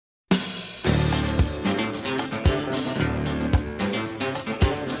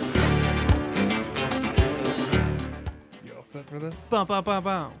for this? Bum, bum, bum,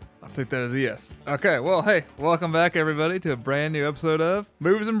 bum. I'll take that as a yes. Okay, well, hey, welcome back, everybody, to a brand new episode of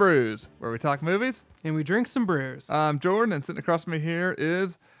Movies and Brews, where we talk movies. And we drink some brews. I'm Jordan, and sitting across from me here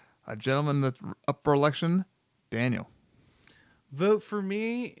is a gentleman that's up for election, Daniel. Vote for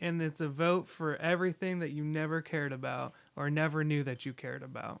me, and it's a vote for everything that you never cared about or never knew that you cared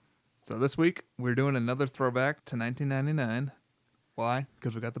about. So this week, we're doing another throwback to 1999. Why?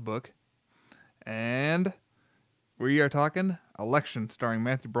 Because we got the book. And we are talking Election, starring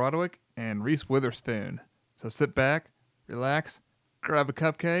Matthew Broderick and Reese Witherspoon. So sit back, relax, grab a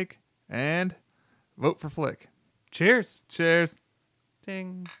cupcake, and vote for Flick. Cheers. Cheers.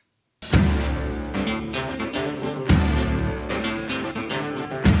 Ding.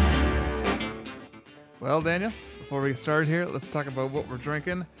 Well, Daniel, before we get started here, let's talk about what we're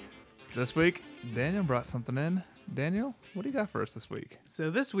drinking. This week, Daniel brought something in. Daniel, what do you got for us this week? So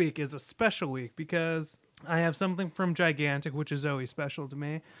this week is a special week because I have something from Gigantic, which is always special to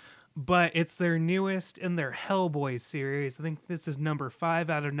me. But it's their newest in their Hellboy series. I think this is number 5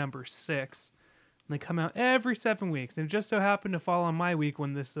 out of number 6. And they come out every 7 weeks. And it just so happened to fall on my week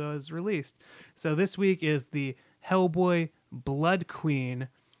when this was released. So this week is the Hellboy Blood Queen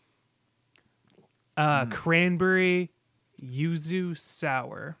Cranberry Yuzu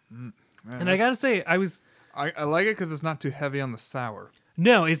Sour. Man, And I gotta say, I like it because it's not too heavy on the sour.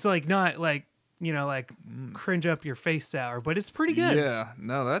 No, it's like not like, you know, like cringe up your face sour, but it's pretty good. Yeah,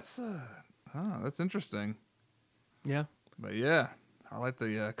 no, that's interesting. Yeah. But yeah, I like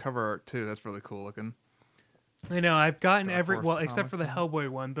the cover art too. That's really cool looking. I know, I've gotten Dark Horse except for the Comics. Hellboy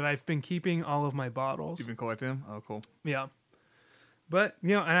one, but I've been keeping all of my bottles. You've been collecting them? Oh, cool. Yeah. But,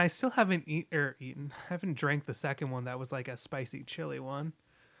 you know, and I still haven't haven't drank the second one that was like a spicy chili one.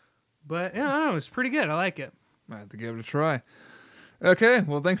 But, yeah, I don't know, it's pretty good. I like it. I have to give it a try. Okay,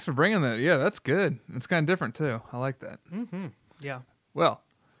 well, thanks for bringing that. Yeah, that's good. It's kind of different too. I like that. Mm-hmm. Yeah. Well,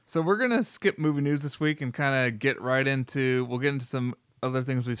 so we're gonna skip movie news this week and kind of get right into. We'll get into some other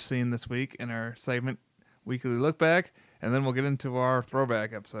things we've seen this week in our segment Weekly Look Back, and then we'll get into our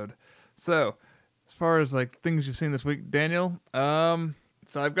throwback episode. So, as far as like things you've seen this week, Daniel, so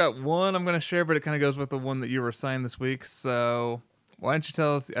I've got one I'm gonna share, but it kind of goes with the one that you were assigned this week. So, why don't you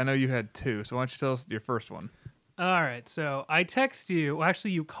tell us? I know you had two, so why don't you tell us your first one? All right, so I text you. Well,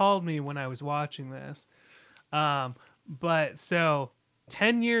 actually, you called me when I was watching this. But so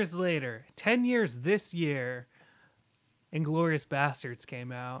 10 years later, 10 years this year, Inglourious Bastards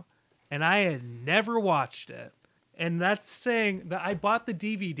came out, and I had never watched it. And that's saying that I bought the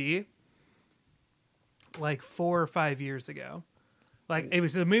DVD like 4 or 5 years ago. Like, it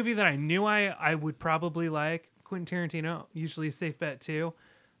was a movie that I knew I would probably like. Quentin Tarantino, usually a safe bet too,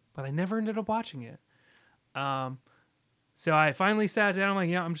 but I never ended up watching it. So I finally sat down. I'm like,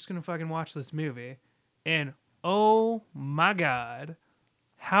 yeah, I'm just gonna fucking watch this movie. And oh my god,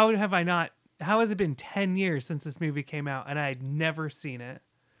 how has it been 10 years since this movie came out and I had never seen it?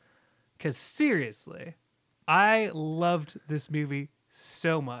 Because seriously, I loved this movie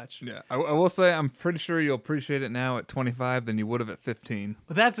so much. Yeah, I will say I'm pretty sure you'll appreciate it now at 25 than you would have at 15.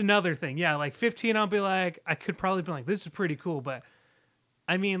 But that's another thing. Yeah, like 15, I'll be like, I could probably be like, this is pretty cool, but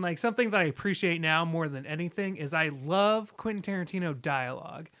I mean, like, something that I appreciate now more than anything is I love Quentin Tarantino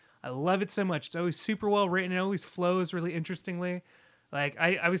dialogue. I love it so much. It's always super well written. It always flows really interestingly. Like,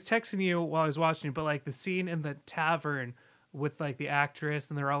 I was texting you while I was watching it, but, like, the scene in the tavern with, like, the actress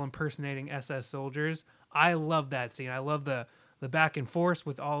and they're all impersonating SS soldiers, I love that scene. I love the back and forth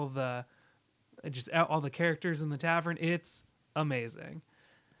with all of all the characters in the tavern. It's amazing.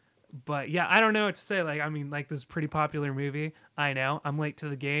 But yeah, I don't know what to say. Like, I mean, like, this is a pretty popular movie. I know. I'm late to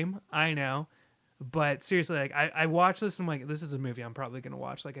the game. I know. But seriously, like, I watch this and I'm like, this is a movie I'm probably going to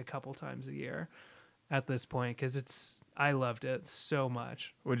watch like a couple times a year at this point because I loved it so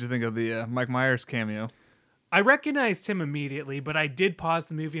much. What'd you think of the Mike Myers cameo? I recognized him immediately, but I did pause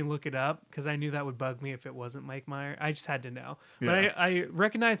the movie and look it up because I knew that would bug me if it wasn't Mike Myers. I just had to know. Yeah. But I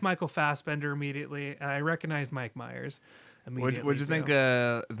recognized Michael Fassbender immediately, and I recognized Mike Myers immediately. What'd you think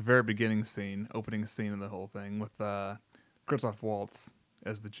at the very beginning scene, opening scene of the whole thing with Christoph Waltz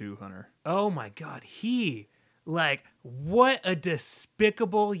as the Jew hunter? Oh my God, what a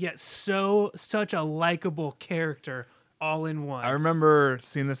despicable yet such a likable character all in one. I remember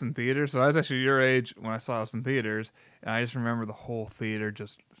seeing this in theaters, so I was actually your age when I saw this in theaters, and I just remember the whole theater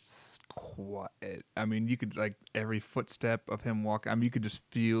just quiet. I mean, you could, like, every footstep of him walking, I mean, you could just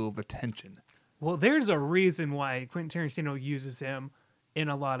feel the tension. Well, there's a reason why Quentin Tarantino uses him in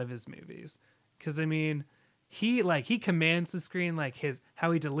a lot of his movies. Because, I mean, he commands the screen, like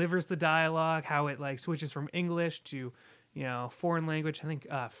how he delivers the dialogue, how it like switches from English to, you know, foreign language. I think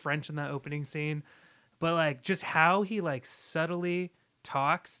French in that opening scene. but like just how he like subtly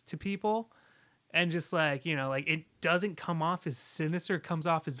talks to people, and just like, you know, like it doesn't come off as sinister, it comes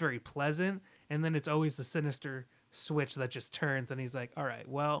off as very pleasant, and then it's always the sinister switch that just turns, and he's like, all right,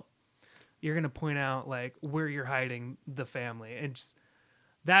 well, you're gonna point out like where you're hiding the family. And just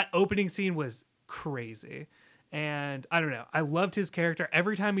that opening scene was crazy. And I don't know, I loved his character.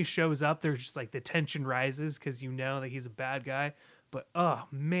 Every time he shows up, there's just like the tension rises because you know that he's a bad guy. But oh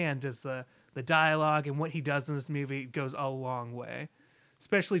man, does the dialogue and what he does in this movie goes a long way,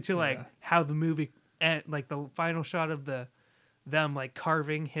 especially to like how the movie like the final shot of them like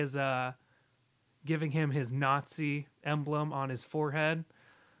carving his giving him his Nazi emblem on his forehead.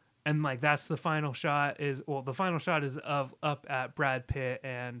 And like that's the final shot the final shot is of up at Brad Pitt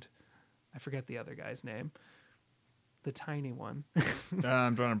and I forget the other guy's name. The tiny one.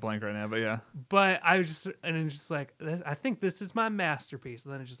 I'm drawing a blank right now, but yeah. But I was just like, I think this is my masterpiece.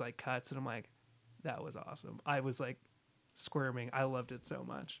 And then it just like cuts and I'm like, that was awesome. I was like squirming. I loved it so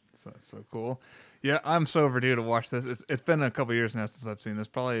much. So cool. Yeah, I'm so overdue to watch this. It's been a couple years now since I've seen this.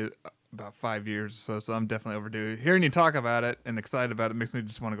 Probably about 5 years or so I'm definitely overdue. Hearing you talk about it and excited about it makes me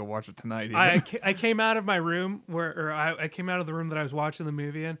just want to go watch it tonight. I came out of my room I came out of the room that I was watching the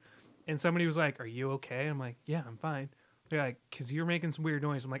movie in, and somebody was like, "Are you okay?" I'm like, "Yeah, I'm fine." They're like, "Cause you're making some weird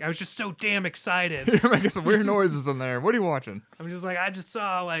noise." I'm like, "I was just so damn excited." You're making some weird noises in there. What are you watching? I'm just like, I just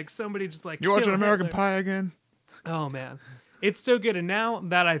saw like somebody just like. You watching American Hitler. Pie again? Oh man, it's so good. And now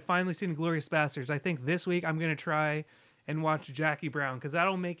that I've finally seen Glorious Bastards, I think this week I'm gonna try and watch Jackie Brown, because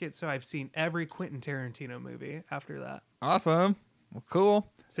that'll make it so I've seen every Quentin Tarantino movie after that. Awesome. Well,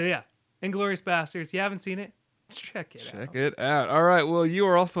 cool. So yeah, Inglourious Bastards. You haven't seen it? Check it out. All right. Well, you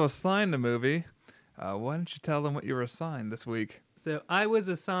were also assigned a movie. Why don't you tell them what you were assigned this week? So I was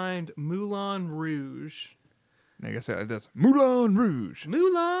assigned Moulin Rouge. I guess I like this. Moulin Rouge.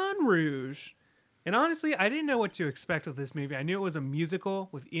 Moulin Rouge. And honestly, I didn't know what to expect with this movie. I knew it was a musical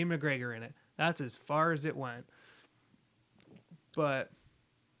with Ian McGregor in it. That's as far as it went. But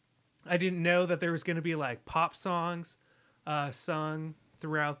I didn't know that there was going to be like pop songs sung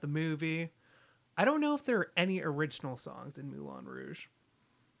throughout the movie. I don't know if there are any original songs in Moulin Rouge.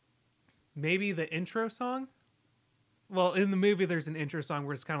 Maybe the intro song? Well, in the movie, there's an intro song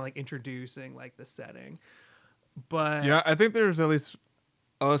where it's kind of like introducing like the setting. But yeah, I think there's at least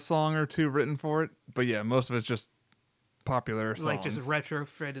a song or two written for it. But yeah, most of it's just popular songs. Like just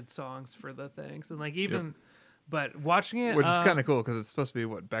retrofitted songs for the things. And like even... Yep. But watching it, which is kind of cool because it's supposed to be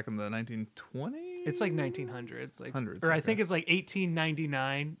what, back in the 1920s. It's like 1900s, like hundreds, or okay. I think it's like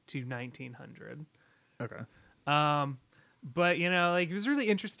 1899 to 1900. Okay. But you know, like it was really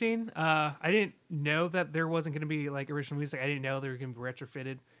interesting. I didn't know that there wasn't going to be like original music. I didn't know there was going to be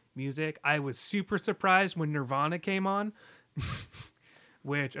retrofitted music. I was super surprised when Nirvana came on,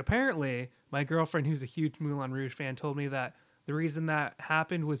 which apparently my girlfriend, who's a huge Moulin Rouge fan, told me that. The reason that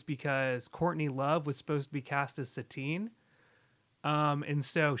happened was because Courtney Love was supposed to be cast as Satine. And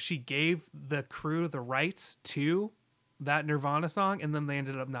so she gave the crew the rights to that Nirvana song, and then they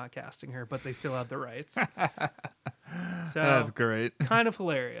ended up not casting her, but they still had the rights. So that's great. Kind of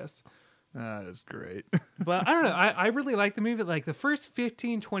hilarious. That is great. But I don't know. I really like the movie. Like the first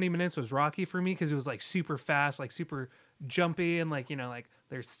 15, 20 minutes was rocky for me because it was like super fast, like super jumpy, and like, you know, like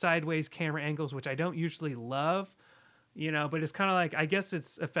there's sideways camera angles, which I don't usually love. You know, but it's kind of like, I guess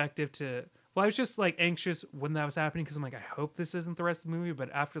it's effective to, well, I was just like anxious when that was happening because I'm like, I hope this isn't the rest of the movie. But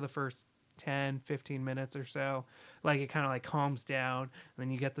after the first 10, 15 minutes or so, like it kind of like calms down and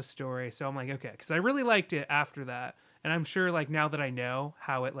then you get the story. So I'm like, okay, because I really liked it after that. And I'm sure like now that I know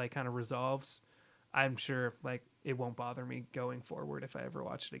how it like kind of resolves, I'm sure like it won't bother me going forward if I ever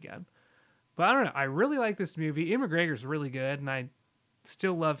watch it again. But I don't know. I really like this movie. Ian McGregor's really good and I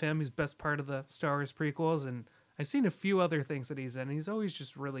still love him. He's best part of the Star Wars prequels, and I've seen a few other things that he's in, and he's always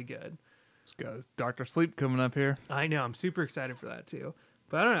just really good. He's got Dr. Sleep coming up here. I know. I'm super excited for that, too.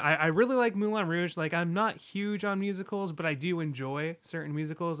 But I don't know. I really like Moulin Rouge. Like, I'm not huge on musicals, but I do enjoy certain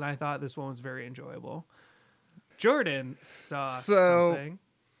musicals, and I thought this one was very enjoyable. Jordan saw something.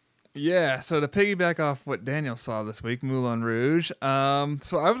 Yeah, so to piggyback off what Daniel saw this week, Moulin Rouge.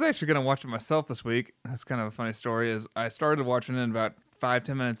 So I was actually going to watch it myself this week. That's kind of a funny story. Is I started watching it about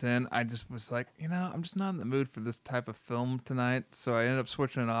 5-10 minutes in, I just was like, you know, I'm just not in the mood for this type of film tonight. So I ended up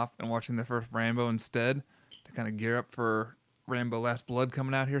switching it off and watching the first Rambo instead to kind of gear up for Rambo Last Blood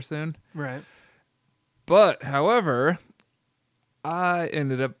coming out here soon. Right. But, however, I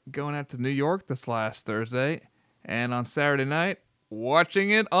ended up going out to New York this last Thursday and on Saturday night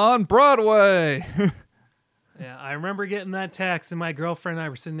watching it on Broadway. Yeah, I remember getting that text, and my girlfriend and I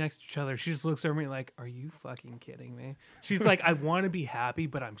were sitting next to each other. She just looks over me like, "Are you fucking kidding me?" She's like, "I want to be happy,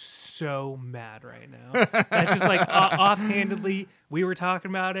 but I'm so mad right now." That just like offhandedly, we were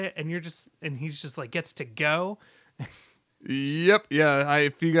talking about it, and he's just like gets to go. Yep. Yeah.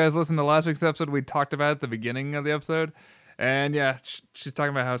 If you guys listened to last week's episode, we talked about it at the beginning of the episode. And yeah, she's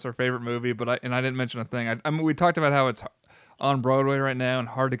talking about how it's her favorite movie, but I didn't mention a thing. I mean, we talked about how it's on Broadway right now and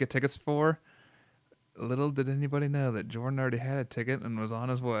hard to get tickets for. Little did anybody know that Jordan already had a ticket and was on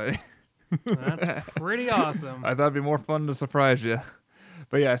his way. That's pretty awesome. I thought it'd be more fun to surprise you.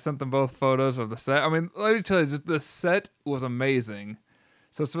 But yeah, I sent them both photos of the set. I mean, let me tell you, just the set was amazing.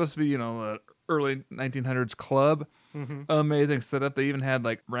 So it's supposed to be, the early 1900s club. Mm-hmm. Amazing setup. They even had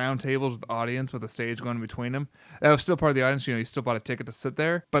like round tables with the audience with a stage going in between them. That was still part of the audience. You still bought a ticket to sit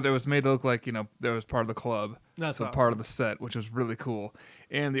there, but it was made to look like, there was part of the club. That's so awesome. Part of the set, which was really cool.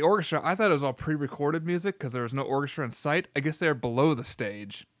 And the orchestra, I thought it was all pre-recorded music because there was no orchestra in sight. I guess they were below the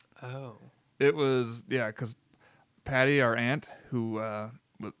stage. Oh. It was, because Patty, our aunt, who,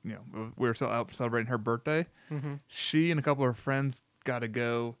 we were still out celebrating her birthday, Mm-hmm. she and a couple of her friends got to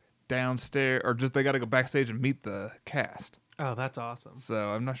go downstairs, or just they got to go backstage and meet the cast. Oh, that's awesome. So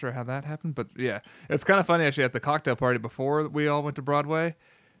I'm not sure how that happened, but yeah, it's kind of funny actually. At the cocktail party before we all went to Broadway,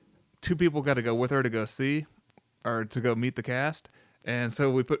 2 people got to go with her to go see, or to go meet the cast, and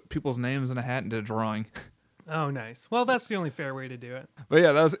so we put people's names in a hat and did a drawing. Oh, nice. Well, that's the only fair way to do it. But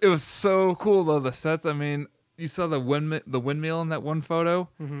yeah, it was so cool though. The sets. I mean, you saw the windmill in that one photo.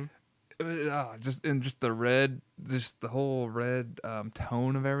 Mm-hmm. Just the red, just the whole red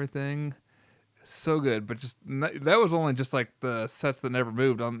tone of everything, so good. But just that was only just like the sets that never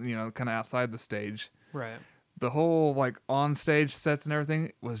moved on, kind of outside the stage. Right. The whole like on stage sets and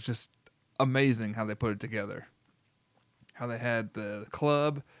everything was just amazing how they put it together. How they had the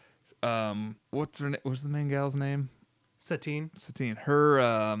club. What's the main gal's name? Satine.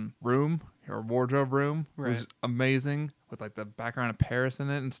 Her room, her wardrobe room was Right. amazing with like the background of Paris in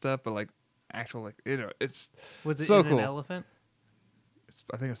it and stuff, but like actual it's Was it so in cool. an elephant?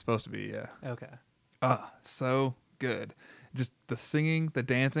 I think it's supposed to be, yeah. Okay. So good. Just the singing, the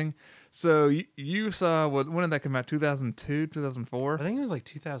dancing. So you saw when did that come out? 2002, 2004? I think it was like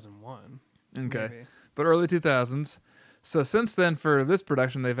 2001. Okay. Maybe. But early 2000s. So since then, for this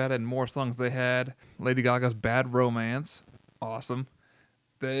production, they've added more songs. They had Lady Gaga's Bad Romance. Awesome.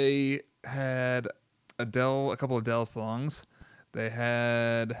 They had a couple of Adele songs. They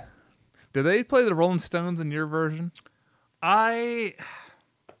had... Did they play the Rolling Stones in your version?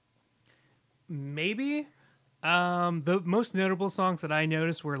 Maybe. The most notable songs that I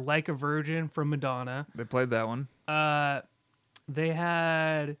noticed were Like a Virgin from Madonna. They played that one. They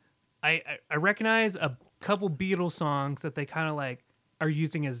had... I recognize a couple Beatles songs that they kind of like are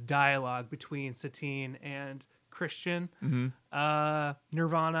using as dialogue between Satine and Christian. Mm-hmm.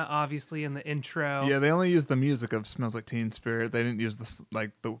 Nirvana, obviously, in the intro. Yeah, they only used the music of Smells Like Teen Spirit. They didn't use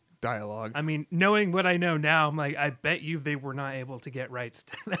the dialogue. I mean, knowing what I know now, I'm like, I bet you they were not able to get rights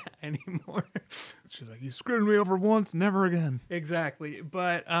to that anymore. She's like, you screwed me over once, never again. Exactly.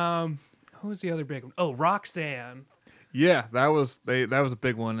 But who was the other big one? Oh, Roxanne. Yeah, that was a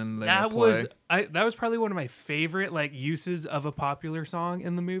big one in the play. That was probably one of my favorite like uses of a popular song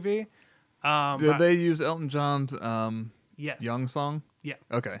in the movie. Did they use Elton John's Yes. Young song? Yeah.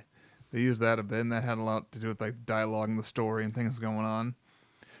 Okay. They used that a bit, and that had a lot to do with like dialogue and the story and things going on.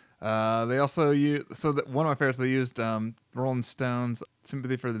 They also used one of my favorites. They used Rolling Stones'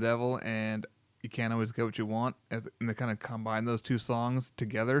 "Sympathy for the Devil" and "You Can't Always Get What You Want," and they kind of combined those two songs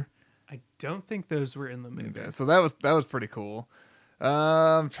together. I don't think those were in the movie. Okay, so that was pretty cool.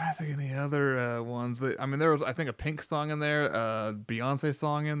 I'm trying to think of any other ones. There was I think a Pink song in there, a Beyonce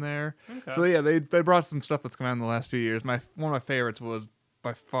song in there. Okay. So yeah, they brought some stuff that's come out in the last few years. One of my favorites was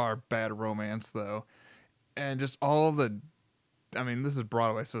by far Bad Romance though, and just all the, this is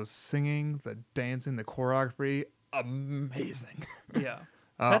Broadway, so singing, the dancing, the choreography, amazing. Yeah. It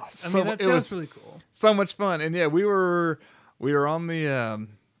That sounds was really cool. so much fun, and yeah, we were on the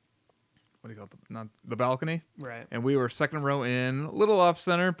what do you call it? Not the balcony. Right. And we were second row in, a little off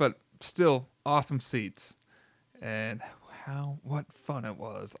center, but still awesome seats. And what fun it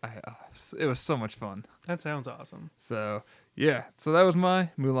was. It was so much fun. That sounds awesome. So, yeah. So that was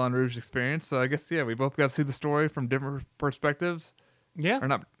my Moulin Rouge experience. So I guess, yeah, we both got to see the story from different perspectives. Yeah. Or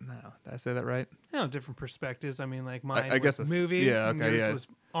not, no, did I say that right? Different perspectives. like mine I guess was it's- movie. yeah, and okay, yours yeah. was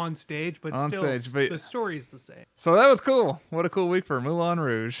on stage, but On still stage, but- the story is the same. So that was cool. What a cool week for Moulin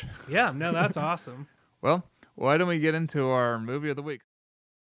Rouge. Yeah, no, that's awesome. Well, why don't we get into our movie of the week?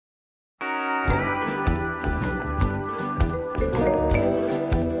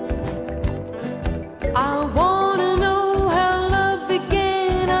 I want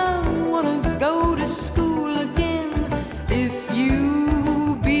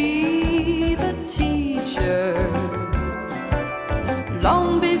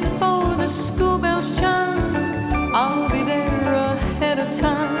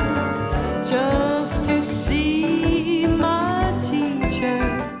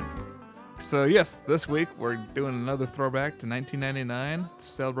So yes, this week we're doing another throwback to 1999,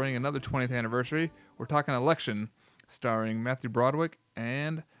 celebrating another 20th anniversary. We're talking Election, starring Matthew Broderick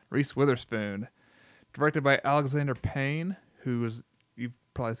and Reese Witherspoon. Directed by Alexander Payne, you've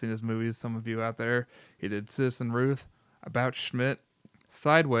probably seen his movies, some of you out there. He did Citizen Ruth, About Schmidt,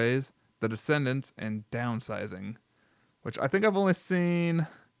 Sideways, The Descendants, and Downsizing. Which I think I've only seen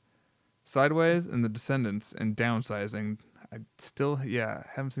Sideways and The Descendants and Downsizing. I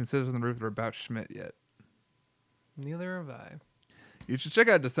haven't seen Citizen Ruth or About Schmidt yet. Neither have I. You should check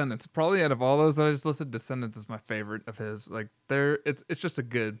out Descendants. Probably out of all those that I just listed, Descendants is my favorite of his. Like, it's just a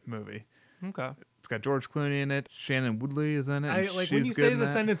good movie. Okay. It's got George Clooney in it. Shannon Woodley is in it. When you say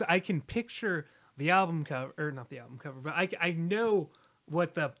Descendants, I can picture the album cover, or not the album cover, but I know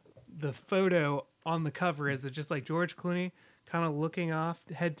what the photo on the cover is. It's just like George Clooney kind of looking off,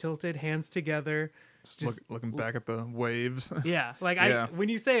 head tilted, hands together. Just looking back at the waves. Yeah. When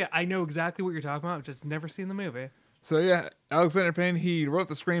you say it, I know exactly what you're talking about. I've just never seen the movie. So yeah, Alexander Payne, he wrote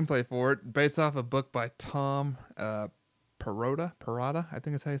the screenplay for it based off a book by Tom Perrotta, I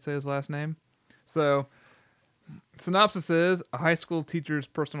think is how you say his last name. So, synopsis is, a high school teacher's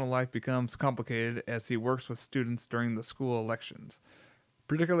personal life becomes complicated as he works with students during the school elections,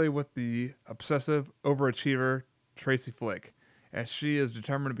 particularly with the obsessive overachiever Tracy Flick, as she is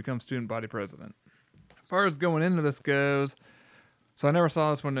determined to become student body president. As far as going into this goes, so I never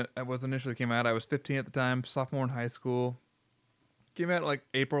saw this when it was initially came out. I was 15 at the time, sophomore in high school. Came out like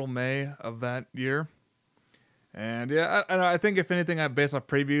April, May of that year. And yeah, I think if anything, based off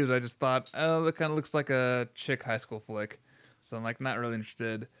previews, I just thought, oh, that kind of looks like a chick high school flick. So I'm like not really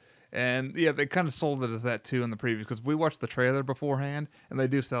interested. And yeah, they kind of sold it as that too in the previews because we watched the trailer beforehand, and they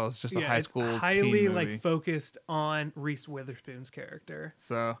do sell it's just a high school highly teen movie. Focused on Reese Witherspoon's character.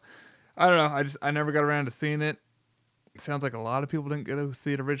 So I don't know. I never got around to seeing it. It sounds like a lot of people didn't get to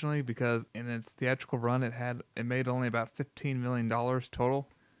see it originally because in its theatrical run, it made only about $15 million total,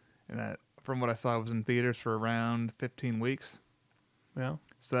 and that, from what I saw, it was in theaters for around 15 weeks. Yeah.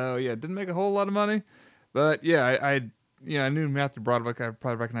 So yeah, it didn't make a whole lot of money, but yeah, I knew Matthew Broderick. I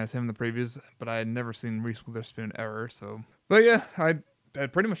probably recognized him in the previews, but I had never seen Reese Witherspoon ever. So, but yeah, I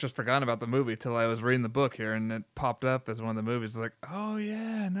had pretty much just forgotten about the movie till I was reading the book here, and it popped up as one of the movies. Like, oh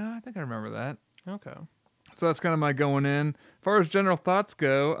yeah, no, I think I remember that. Okay. So that's kind of my going in. As far as general thoughts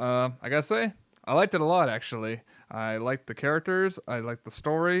go, I gotta say, I liked it a lot, actually. I liked the characters, I liked the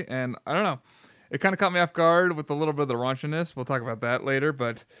story, and I don't know. It kind of caught me off guard with a little bit of the raunchiness. We'll talk about that later,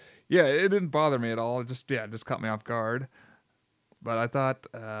 but yeah, it didn't bother me at all. It just caught me off guard. But I thought,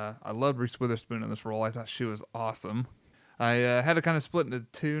 I loved Reese Witherspoon in this role. I thought she was awesome. I had to kind of split into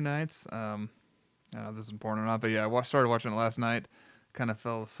two nights. I don't know if this is important or not, but yeah, I started watching it last night. Kind of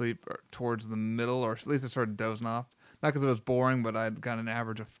fell asleep towards the middle, or at least I started dozing off. Not because it was boring, but I'd got an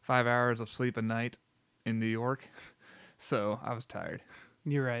average of 5 hours of sleep a night in New York. So I was tired.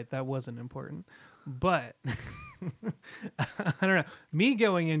 You're right. That wasn't important. But I don't know. Me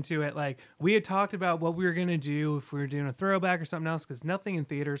going into it, like, we had talked about what we were going to do if we were doing a throwback or something else, because nothing in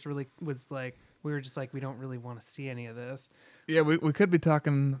theaters really was like, we were just like, we don't really want to see any of this. Yeah, we could be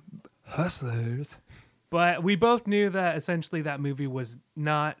talking Hustlers. But we both knew that essentially that movie was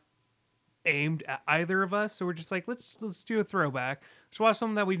not aimed at either of us. So we're just like, let's do a throwback. Let's watch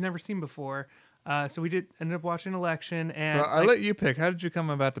something that we've never seen before. So we ended up watching Election. And so I let you pick. How did you come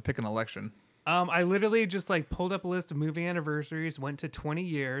about to pick an Election? I literally just like pulled up a list of movie anniversaries, went to 20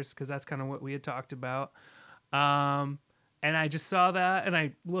 years because that's kind of what we had talked about. And I just saw that and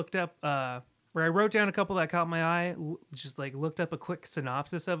I looked up, where I wrote down a couple that caught my eye, just like looked up a quick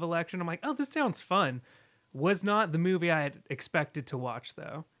synopsis of Election. I'm like, oh, this sounds fun. Was not the movie I had expected to watch,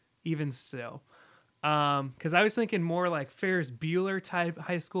 though, even still. Because I was thinking more like Ferris Bueller type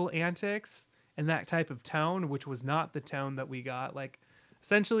high school antics and that type of tone, which was not the tone that we got. Like,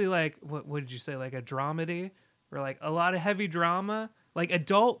 essentially, like, what did you say? Like a dramedy? Or like a lot of heavy drama? Like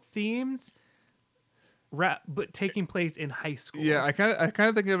adult themes, but taking place in high school. Yeah, I kind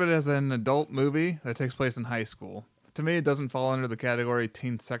of think of it as an adult movie that takes place in high school. To me, it doesn't fall under the category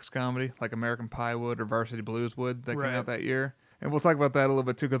teen sex comedy like American Pie would or Varsity Blues would that came out that year. And we'll talk about that a little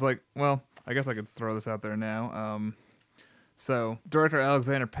bit too, because I guess I could throw this out there now. So director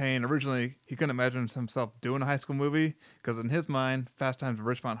Alexander Payne, originally he couldn't imagine himself doing a high school movie because in his mind, Fast Times at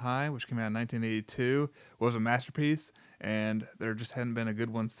Ridgemont High, which came out in 1982, was a masterpiece, and there just hadn't been a good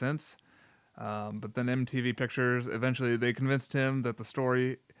one since. But then MTV Pictures, eventually they convinced him that the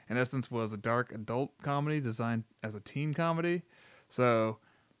story, in essence, was a dark adult comedy designed as a teen comedy. So,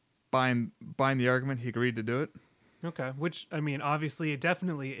 buying the argument, he agreed to do it. Okay, which, I mean, obviously it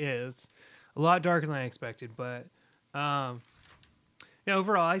definitely is. A lot darker than I expected, but Yeah,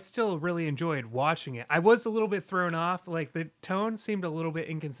 overall, I still really enjoyed watching it. I was a little bit thrown off. Like, the tone seemed a little bit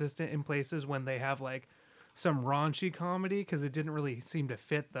inconsistent in places when they have, like, some raunchy comedy, because it didn't really seem to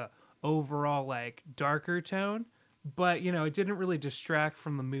fit the overall, like, darker tone. But, it didn't really distract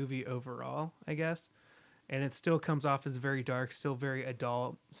from the movie overall, I guess. And it still comes off as very dark, still very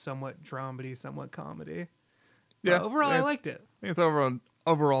adult, somewhat dramedy, somewhat comedy. Yeah, But overall, I liked it. I think it's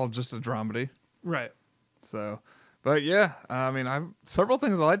overall just a dramedy. Right. So, but yeah, I mean, I've several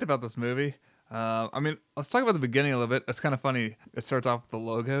things I liked about this movie. I mean, let's talk about the beginning a little bit. It's kind of funny. It starts off with the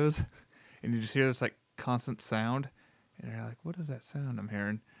logos, and you just hear this like constant sound, and you're like, "What is that sound I'm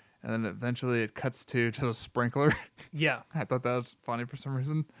hearing?" And then eventually it cuts to a sprinkler. Yeah. I thought that was funny for some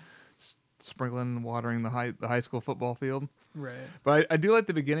reason, just sprinkling and watering the high school football field. Right. But I do like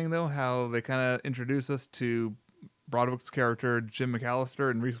the beginning though, how they kind of introduce us to Broadwick's character Jim McAllister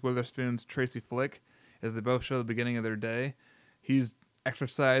and Reese Witherspoon's Tracy Flick, as they both show the beginning of their day. He's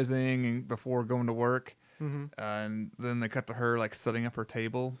exercising before going to work, and then they cut to her like setting up her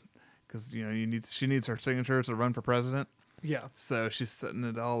table because she needs her signature to run for president. Yeah. So she's setting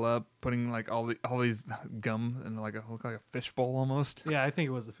it all up, putting like all these gum in like a fishbowl almost. Yeah, I think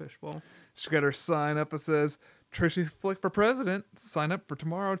it was a fishbowl. She got her sign up that says Tracy Flick for president. Sign up for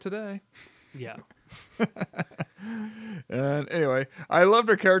tomorrow today. Yeah. And anyway, I loved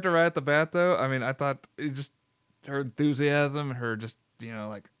her character right at the bat, though. I mean, I thought her enthusiasm, her just,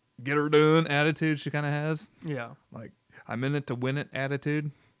 like, get her done attitude she kind of has. Yeah. Like, I'm in it to win it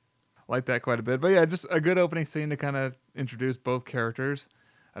attitude. Like that quite a bit. But yeah, just a good opening scene to kind of introduce both characters.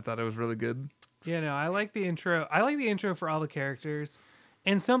 I thought it was really good. Yeah, no, I like the intro. I like the intro for all the characters.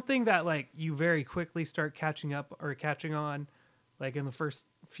 And something that, like, you very quickly start catching up or catching on, like, in the first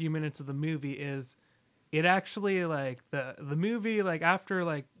few minutes of the movie is it actually, like, the movie, like, after,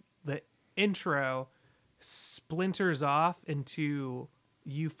 like, the intro splinters off into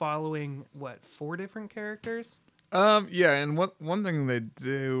you following, 4 different characters? Yeah, and one thing they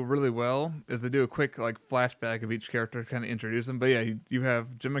do really well is they do a quick, like, flashback of each character to kind of introduce them. But yeah, you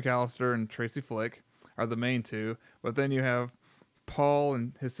have Jim McAllister and Tracy Flick are the main two. But then you have Paul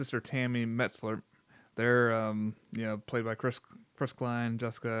and his sister Tammy Metzler. They're, played by Chris Klein,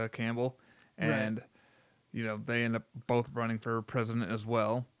 Jessica Campbell. And, they end up both running for president as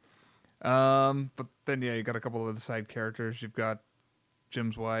well. But then, yeah, you got a couple of the side characters. You've got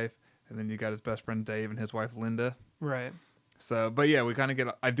Jim's wife, and then you got his best friend Dave and his wife Linda. Right. So, but yeah, we kind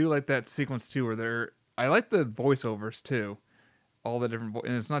of I do like that sequence too, where I like the voiceovers too. All the different,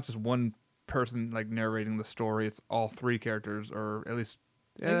 and it's not just one person like narrating the story. It's all 3 characters, or at least.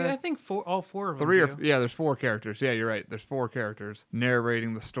 I think all 4 of them. 3 or there's 4 characters. Yeah, you're right. There's 4 characters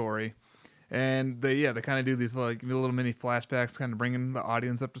narrating the story. And they kind of do these like little mini flashbacks, kind of bringing the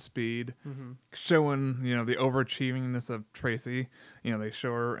audience up to speed, showing the overachievingness of Tracy. They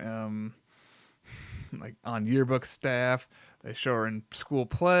show her like on yearbook staff. They show her in school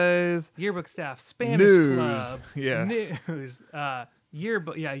plays, yearbook staff, Spanish news, club, news,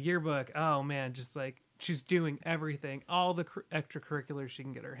 yearbook. Oh man, just like she's doing everything, all the extracurriculars she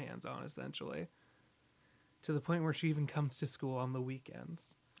can get her hands on, essentially, to the point where she even comes to school on the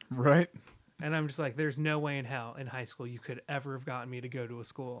weekends. Right. And I'm just like, there's no way in hell in high school you could ever have gotten me to go to a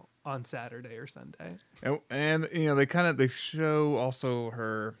school on Saturday or Sunday. And they show also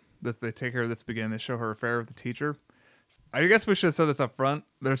her that they take her this beginning. They show her affair with the teacher. I guess we should have said this up front.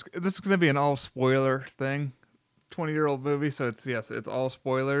 This is going to be an all spoiler thing. 20-year-old movie, so it's all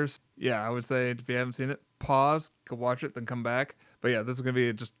spoilers. Yeah, I would say if you haven't seen it, pause, go watch it, then come back. But yeah, this is going to be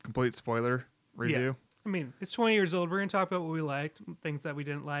a just complete spoiler review. Yeah. I mean, it's 20 years old. We're going to talk about what we liked, things that we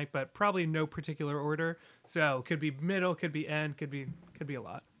didn't like, but probably no particular order. So could be middle, could be end, could be a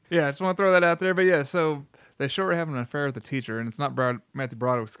lot. Yeah, I just want to throw that out there. But yeah, so they show her having an affair with the teacher, and it's not Matthew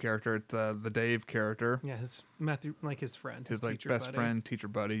Broderick's character. It's the Dave character. Yeah, his Matthew, like his friend, his like best friend, teacher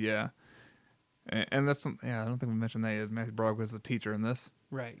buddy. Yeah, and that's something. Yeah, I don't think we mentioned that. Matthew Broderick was a teacher in this.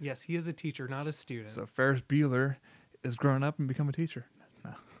 Right. Yes, he is a teacher, not a student. So Ferris Bueller is growing up and become a teacher.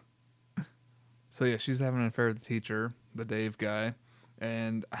 No. So yeah, she's having an affair with the teacher, the Dave guy,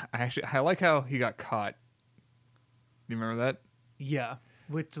 and I like how he got caught. Do you remember that? Yeah,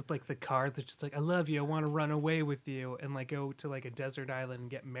 which is like the car that's just like, I love you, I want to run away with you, and like go to like a desert island and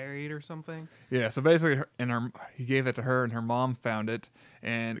get married or something. Yeah, so basically, he gave it to her, and her mom found it,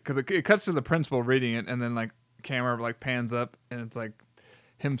 and because it cuts to the principal reading it, and then like camera like pans up, and it's like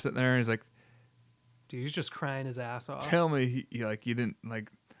him sitting there, and he's like, dude, he's just crying his ass off. Tell me, you didn't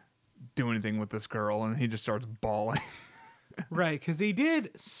like do anything with this girl, and he just starts bawling. Right, because he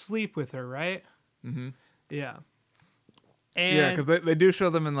did sleep with her, right? Mm-hmm. Yeah. And yeah, because they do show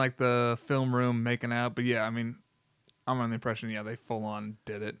them in like the film room making out, but yeah, I mean, I'm on the impression, yeah, they full on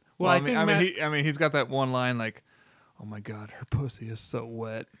did it. Well, I mean, he's got that one line like, "Oh my God, her pussy is so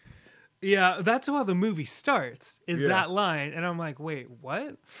wet." Yeah, that's how the movie starts. Is Yeah. that line, and I'm like, wait,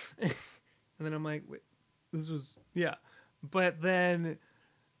 what? And then I'm like, wait, this was yeah. But then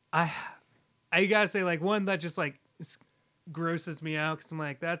I gotta say, like, one that just like grosses me out because I'm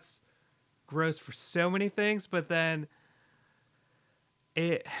like, that's gross for so many things. But then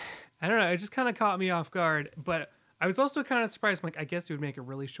I don't know, it just kind of caught me off guard. But I was also kind of surprised. I'm like, I guess it would make a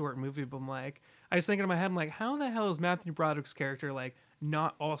really short movie. But I'm like, I was thinking in my head, I'm like, how the hell is Matthew Broderick's character like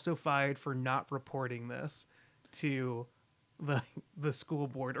not also fired for not reporting this to the school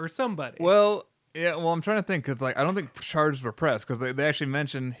board or somebody? Well, yeah. Well, I'm trying to think because like I don't think charges were pressed because they actually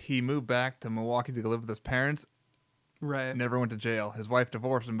mentioned he moved back to Milwaukee to live with his parents. Right. Never went to jail. His wife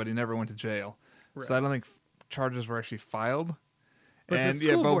divorced him, but he never went to jail. Right. So I don't think charges were actually filed. But the and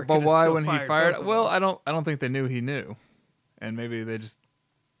school board but could've why still when he fired fired? both of Well, them. I don't think they knew he knew, and maybe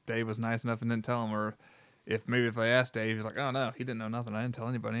Dave was nice enough and didn't tell him, or if they asked Dave, he's like, oh no, he didn't know nothing. I didn't tell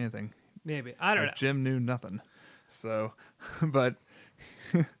anybody anything. Maybe. I don't know. Jim knew nothing. So, but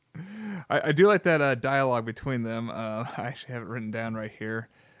I do like that dialogue between them. I actually have it written down right here.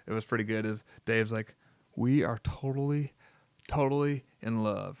 It was pretty good. Is Dave's like, we are totally in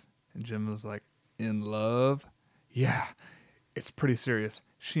love, and Jim was like, in love? Yeah, it's pretty serious.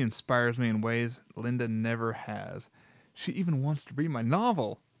 She inspires me in ways Linda never has. She even wants to read my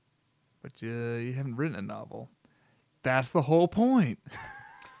novel, but you haven't written a novel. That's the whole point.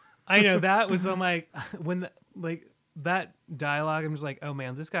 I know that was I'm like when that dialogue. I'm just like, oh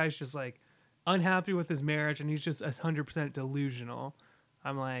man, this guy's just like unhappy with his marriage, and he's just 100% delusional.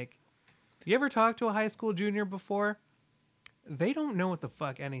 I'm like, you ever talked to a high school junior before? They don't know what the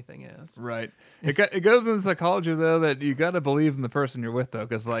fuck anything is. Right. It goes into psychology though that you got to believe in the person you're with though,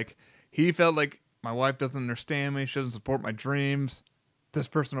 because like he felt like my wife doesn't understand me, she doesn't support my dreams. This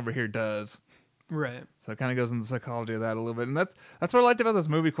person over here does. Right. So it kind of goes into the psychology of that a little bit, and that's what I liked about this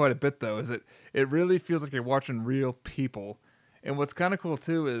movie quite a bit though. Is it really feels like you're watching real people, and what's kind of cool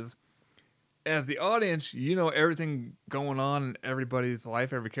too is as the audience, you know everything going on in everybody's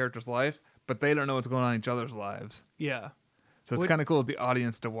life, every character's life, but they don't know what's going on in each other's lives. Yeah. So it's kind of cool as the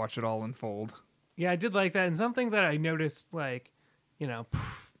audience to watch it all unfold. Yeah, I did like that. And something that I noticed, like,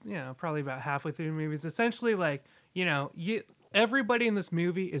 probably about halfway through the movie is essentially like, everybody in this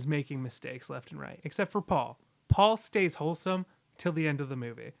movie is making mistakes left and right, except for Paul. Paul stays wholesome till the end of the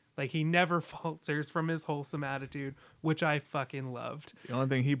movie. Like, he never falters from his wholesome attitude, which I fucking loved. The only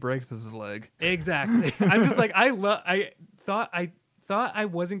thing he breaks is his leg. Exactly. I'm just like, I thought I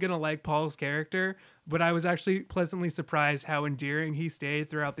wasn't going to like Paul's character, but I was actually pleasantly surprised how endearing he stayed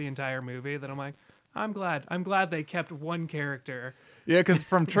throughout the entire movie. That I'm like, I'm glad they kept one character. Yeah, because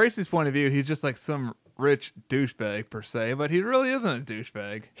from Tracy's point of view, he's just like some rich douchebag per se, but he really isn't a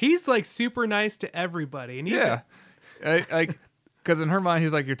douchebag. He's like super nice to everybody. And Yeah. Because in her mind,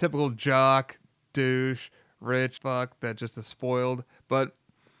 he's like your typical jock, douche, rich fuck that just is spoiled. But,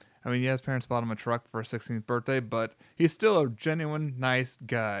 I mean, yeah, his parents bought him a truck for his 16th birthday, but he's still a genuine, nice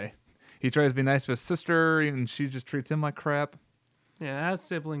guy. He tries to be nice to his sister, and she just treats him like crap. Yeah, as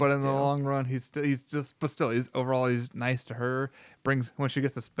siblings. But in the do. long run, he's nice to her. When she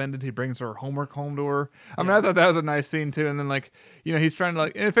gets suspended, he brings her homework home to her. I mean, I thought that was a nice scene too. And then he's trying to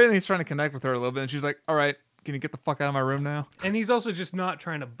if anything, he's trying to connect with her a little bit. And she's like, "All right, can you get the fuck out of my room now?" And he's also just not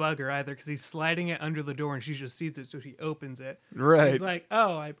trying to bug her either, because he's sliding it under the door and she just sees it, so he opens it. Right. He's like,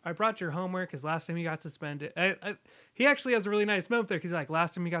 "Oh, I brought your homework because last time you got suspended." He actually has a really nice moment there, because he's like,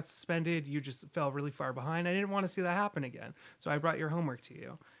 "Last time you got suspended, you just fell really far behind. I didn't want to see that happen again, so I brought your homework to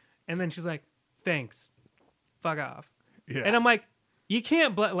you." And then she's like, "Thanks, fuck off." Yeah. And I'm like, you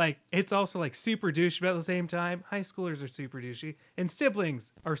can't it's also like super douchey, but at the same time, high schoolers are super douchey, and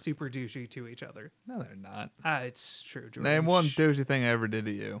siblings are super douchey to each other. No, they're not. It's true, Jordan. Name one douchey thing I ever did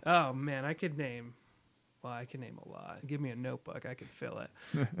to you. Oh man, I could name a lot. Give me a notebook, I could fill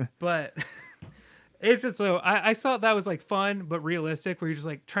it. But it's just so I thought that was like fun but realistic, where you're just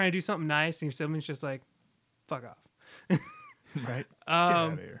like trying to do something nice and your sibling's just like, fuck off. Right. Get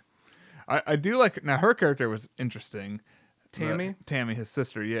out of here. I do like now her character was interesting. Tammy? Tammy, his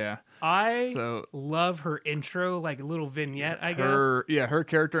sister, yeah. I love her intro, like little vignette, I guess. Her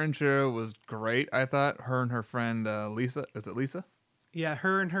character intro was great, I thought. Her and her friend Lisa. Is it Lisa? Yeah,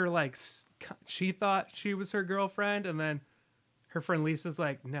 her and her, she thought she was her girlfriend, and then her friend Lisa's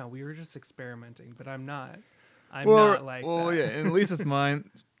like, "No, we were just experimenting, but I'm not. I'm not like that." Well, yeah, in Lisa's mind,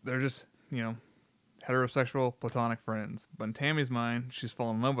 they're just, heterosexual platonic friends. But in Tammy's mind, she's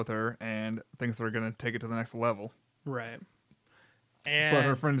fallen in love with her and thinks they're going to take it to the next level. Right. But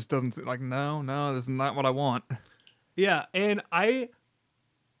her friend just doesn't no, this is not what I want. Yeah, and I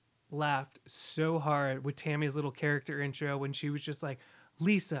laughed so hard with Tammy's little character intro when she was just like,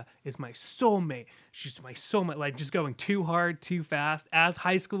 Lisa is my soulmate. She's my soulmate. Like just going too hard, too fast, as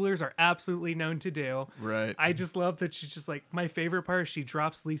high schoolers are absolutely known to do. Right. I just love that she's just like, my favorite part is she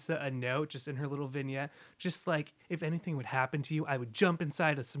drops Lisa a note just in her little vignette. Just like, if anything would happen to you, I would jump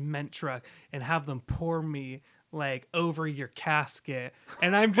inside a cement truck and have them pour me like over your casket.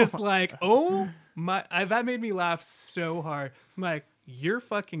 And I'm just like, oh my, that made me laugh so hard. I'm like, you're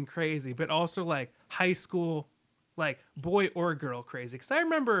fucking crazy, but also like high school, like boy or girl crazy. Because I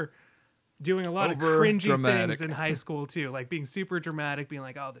remember doing a lot of cringy dramatic things in high school too, like being super dramatic, being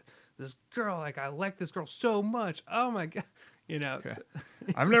like, oh, this girl, like I like this girl so much. Oh my God. You know, Okay.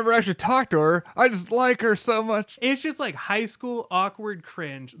 I've never actually talked to her. I just like her so much. it's just like high school awkward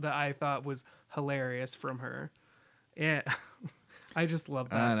cringe that I thought was hilarious from her. Yeah. I just love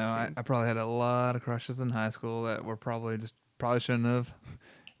that. I know. I probably had a lot of crushes in high school that were probably shouldn't have.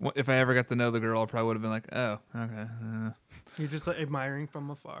 If I ever got to know the girl, I probably would have been like, oh, okay. You're just like, admiring from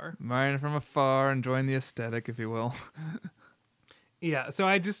afar. Admiring from afar, enjoying the aesthetic, if you will. Yeah, so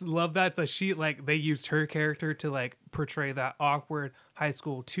I just love that she like they used her character to like portray that awkward high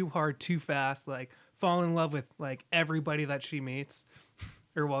school, too hard, too fast, like fall in love with like everybody that she meets,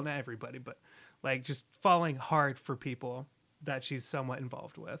 or well, not everybody, but like just falling hard for people that she's somewhat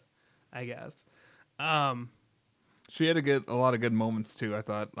involved with, I guess. She had a lot of good moments too. I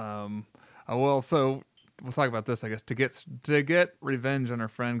thought. So we'll talk about this. I guess to get revenge on her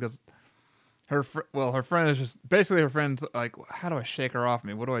friend because her friend is just basically her friend's like, how do I shake her off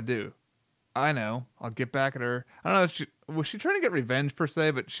me? What do I do? I know. I'll get back at her. I don't know. Was she trying to get revenge per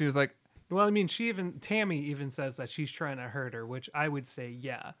se? But she was like, well, I mean, Tammy even says that she's trying to hurt her, which I would say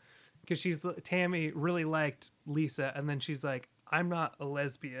yeah, because Tammy really liked Lisa, and then she's like, I'm not a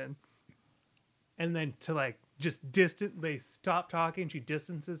lesbian, and then to like. They stop talking. She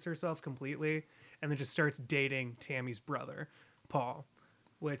distances herself completely and then just starts dating Tammy's brother, Paul,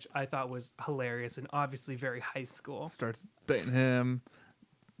 which I thought was hilarious and obviously very high school. Starts dating him.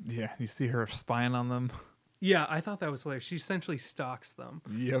 Yeah, you see her spying on them. Yeah, I thought that was hilarious. She essentially stalks them.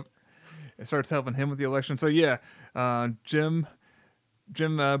 Yep. It starts helping him with the election. So yeah, Jim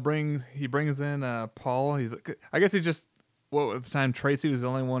brings in Paul. He's like, I guess he just. Well, at the time, Tracy was the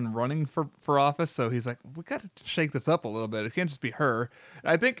only one running for office, so he's like, we got to shake this up a little bit. It can't just be her. And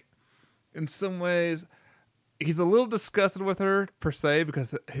I think, in some ways, he's a little disgusted with her, per se,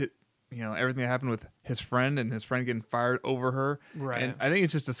 because, everything that happened with his friend and his friend getting fired over her. Right. And I think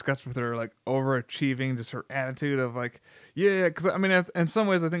he's just disgusted with her, like, overachieving, just her attitude of, like, yeah, because, I mean, in some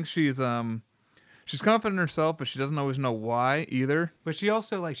ways, I think she's confident in herself, but she doesn't always know why either. But she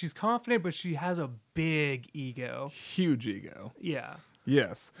also, like, she's confident, but she has a big ego. Huge ego. Yeah.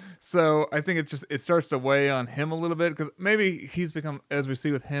 Yes. So I think it starts to weigh on him a little bit because maybe he's become, as we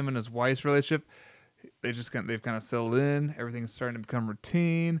see with him and his wife's relationship, they've kind of settled in. Everything's starting to become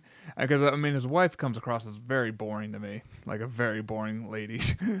routine. Because, I mean, his wife comes across as very boring to me, like a very boring lady.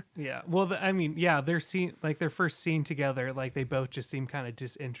 Yeah. Well, their first scene together, like, they both just seem kind of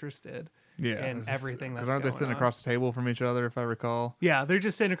disinterested. Yeah, and everything that's aren't they going sitting on. across the table from each other, if I recall? Yeah, they're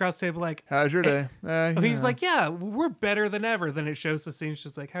just sitting across the table like, how's your day? He's like, yeah, we're better than ever. Then it shows the scene. She's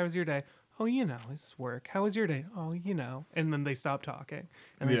just like, how was your day? Oh, it's work. How was your day? Oh, And then they stop talking.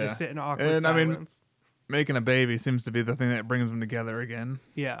 And they just sit in awkward silence. I mean, making a baby seems to be the thing that brings them together again.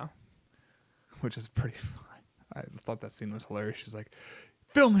 Yeah. Which is pretty fun. I thought that scene was hilarious. She's like,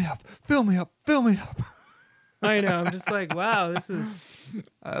 fill me up, fill me up, fill me up. I know. I'm just like, wow, this is.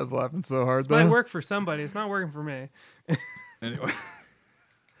 I was laughing so hard. This might work for somebody. It's not working for me. Anyway.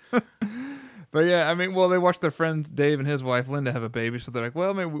 But yeah, I mean, well, they watched their friends Dave and his wife Linda have a baby, so they're like,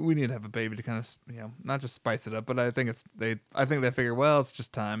 well, maybe we need to have a baby to kind of, not just spice it up, but I think they figure, well, it's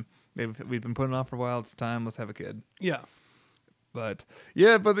just time. Maybe we've been putting it off for a while. It's time. Let's have a kid. Yeah. But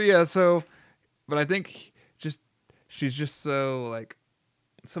I think she's just so like.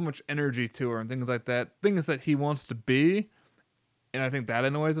 So much energy to her and things like that. Things that he wants to be. And I think that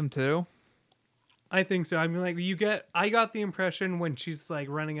annoys him too. I think so. I mean, like, I got the impression when she's like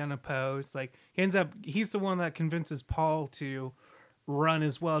running unopposed, like he's the one that convinces Paul to run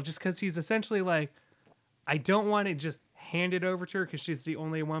as well, just because he's essentially like, I don't want to just hand it over to her because she's the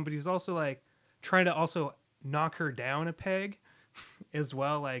only one, but he's also like trying to also knock her down a peg as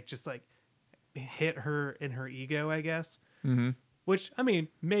well. Like just like hit her in her ego, I guess. Mm-hmm. Which, I mean,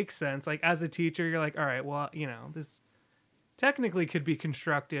 makes sense. Like, as a teacher, you're like, all right, well, this technically could be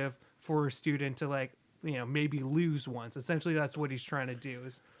constructive for a student to, like, maybe lose once. Essentially, that's what he's trying to do.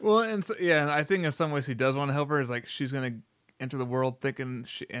 And I think in some ways he does want to help her. Is like she's going to enter the world thinking,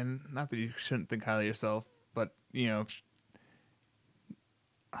 and not that you shouldn't think highly of yourself, but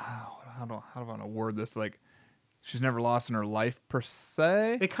how do I want to word this? Like, she's never lost in her life per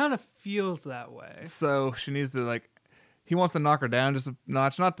se. It kind of feels that way. So she needs to he wants to knock her down just a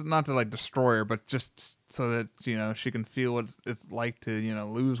notch, not to like destroy her, but just so that she can feel what it's like to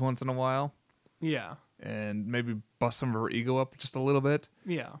lose once in a while. Yeah. And maybe bust some of her ego up just a little bit.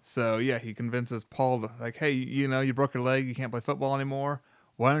 Yeah. So yeah, he convinces Paul to hey, you broke your leg, you can't play football anymore.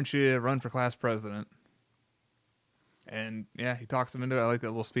 Why don't you run for class president? And yeah, he talks him into it. I like that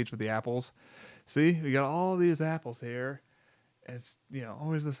little speech with the apples. See, we got all these apples here. It's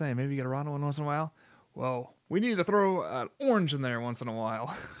always the same. Maybe you get a rotten one once in a while. Well, we need to throw an orange in there once in a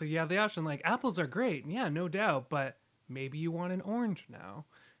while. So you have the option apples are great, yeah, no doubt, but maybe you want an orange now.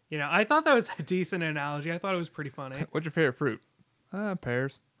 I thought that was a decent analogy. I thought it was pretty funny. What's your favorite fruit?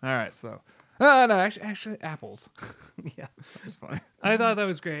 Pears. All right, so no, actually apples. Yeah, it's funny. I thought that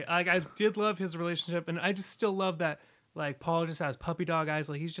was great. I did love his relationship, and I just still love that. Paul just has puppy dog eyes.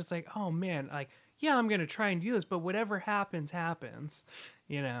 He's just oh man, yeah, I'm gonna try and do this, but whatever happens, happens.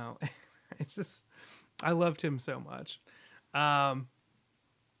 It's just, I loved him so much. Yeah,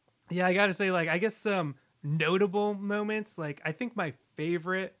 I gotta say, I guess some notable moments. I think my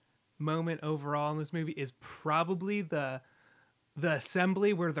favorite moment overall in this movie is probably the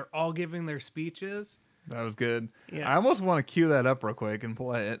assembly where they're all giving their speeches. That was good. Yeah. I almost want to cue that up real quick and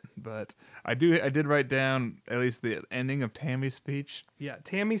play it, but I did write down at least the ending of Tammy's speech. Yeah,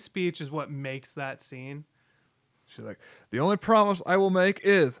 Tammy's speech is what makes that scene. She's like, the only promise I will make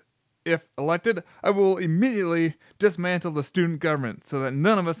is, if elected, I will immediately dismantle the student government so that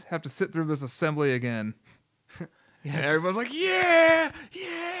none of us have to sit through this assembly again. Yeah, and everyone's like, yeah,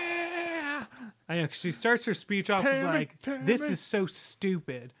 yeah. I know, 'cause she starts her speech off Tammy, with this is so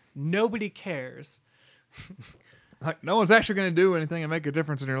stupid. Nobody cares. No one's actually going to do anything and make a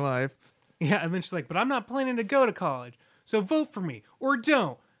difference in your life. Yeah, and then she's like, but I'm not planning to go to college, so vote for me or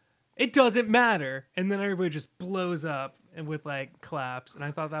don't. It doesn't matter. And then everybody just blows up and with claps, and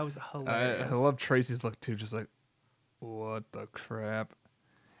I thought that was hilarious. I love Tracy's look too, just what the crap?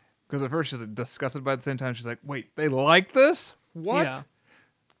 Because at first she's disgusted, but at the same time she's like, wait, they like this? What? Yeah.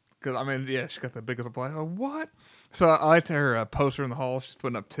 Because she got the biggest applause. What? So I liked her poster in the hall. She's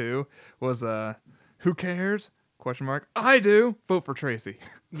putting up too. Was who cares? ? I do. Vote for Tracy.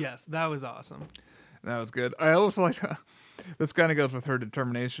 Yes, that was awesome. That was good. I also like this kind of goes with her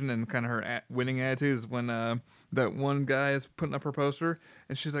determination and kind of her winning attitude. Is when that one guy is putting up her poster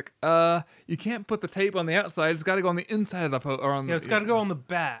and she's like, you can't put the tape on the outside. It's got to go on the inside of the poster. It's got to go on the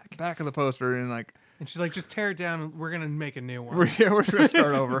back of the poster and And she's like, just tear it down. And we're gonna make a new one. we're just gonna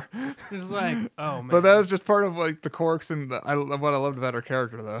start over. Just oh man. But that was just part of the quirks and what I loved about her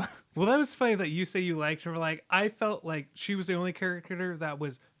character though. Well, that was funny that you say you liked her. I felt like she was the only character that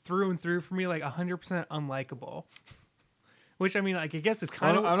was through and through for me, 100% unlikable. Which I mean, I guess it's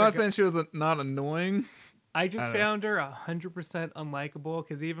kind of. I'm not saying she was not annoying. I just found her 100% unlikable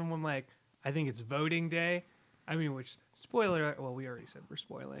because even when I think it's voting day. I mean, which spoiler. Well, we already said we're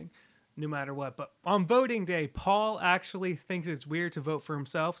spoiling. No matter what, but on voting day, Paul actually thinks it's weird to vote for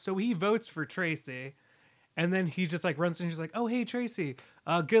himself, so he votes for Tracy, and then he just runs in and she's like, "Oh, hey Tracy,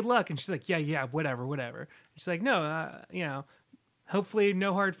 good luck," and she's like, "Yeah, whatever." And she's like, "No, hopefully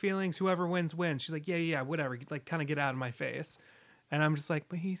no hard feelings. Whoever wins wins." She's like, "Yeah, whatever." Kind of get out of my face, and I'm just like,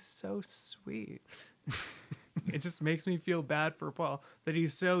 "But he's so sweet." It just makes me feel bad for Paul that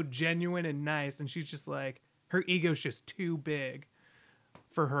he's so genuine and nice, and she's just her ego's just too big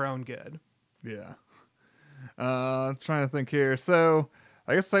for her own good. Yeah. Trying to think here. So,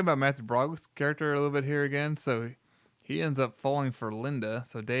 I guess talking about Matthew Broderick's character a little bit here again. So, he ends up falling for Linda.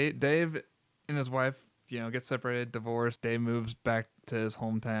 So, Dave and his wife, get separated, divorced. Dave moves back to his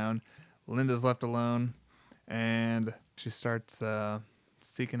hometown. Linda's left alone. And she starts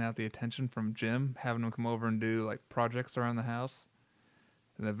seeking out the attention from Jim, having him come over and do, projects around the house.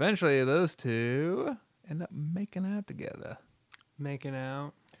 And eventually, those two end up making out together. Making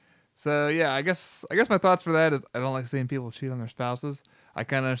out. So yeah, I guess my thoughts for that is I don't like seeing people cheat on their spouses. I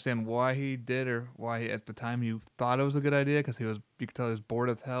kind of understand why he did or why at the time you thought it was a good idea because you could tell he was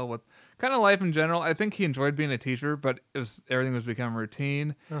bored as hell with kind of life in general. I think he enjoyed being a teacher, but everything was becoming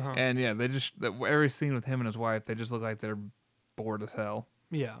routine. Uh-huh. And yeah, every scene with him and his wife, they just look like they're bored as hell.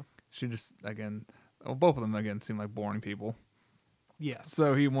 Yeah. She just both of them again seem like boring people. Yeah.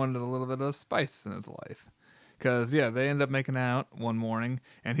 So he wanted a little bit of spice in his life. Because, they end up making out one morning,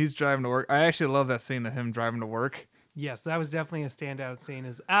 and he's driving to work. I actually love that scene of him driving to work. Yes, that was definitely a standout scene.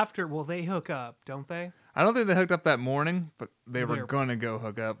 Is after, they hook up, don't they? I don't think they hooked up that morning, but they were going to go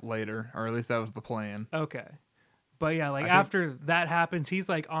hook up later, or at least that was the plan. Okay. But yeah, after that happens, he's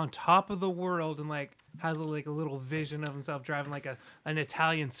on top of the world and has like a little vision of himself driving like an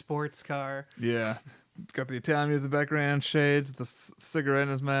Italian sports car. Yeah. Got the Italian music in the background, shades, the cigarette in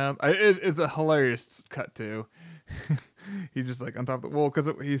his mouth. It's a hilarious cut too. He just like on top of the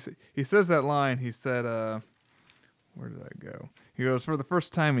because he says that line. He said, "Where did I go?" He goes, "For the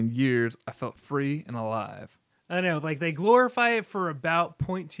first time in years, I felt free and alive." I know, like they glorify it for about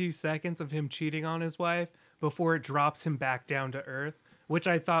 0.2 seconds of him cheating on his wife before it drops him back down to earth, which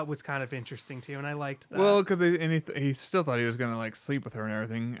I thought was kind of interesting too, and I liked that. Well, because he still thought he was gonna like sleep with her and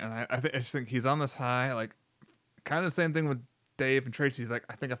everything, and I just think he's on this high, like kind of the same thing with Dave and Tracy. He's like,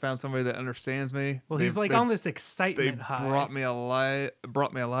 I think I found somebody that understands me. Well, he's like on this excitement high. They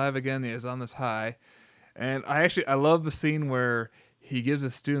brought me alive again. He's on this high, and I love the scene where he gives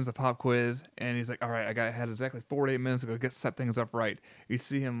his students a pop quiz, and he's like, all right, I had exactly 4 to 8 minutes to go set things up right. You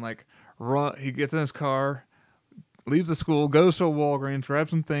see him like run. He gets in his car, leaves the school, goes to a Walgreens, grabs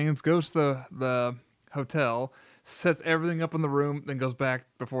some things, goes to the hotel, sets everything up in the room, then goes back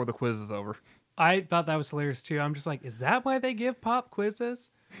before the quiz is over. I thought that was hilarious too. I'm just like, is that why they give pop quizzes?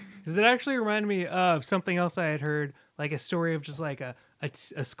 Because it actually reminded me of something else I had heard, like a story of just like a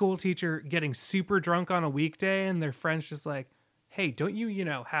school teacher getting super drunk on a weekday, and their friend's just like, hey, don't you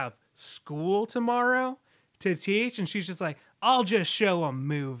have school tomorrow to teach? And she's just like, I'll just show a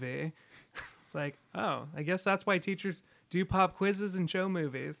movie. It's like, oh, I guess that's why teachers do pop quizzes and show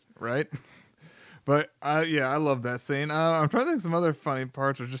movies. Right? But, yeah, I love that scene. I'm trying to think of some other funny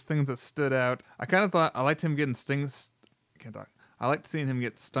parts or just things that stood out. I kind of thought I liked him getting I liked seeing him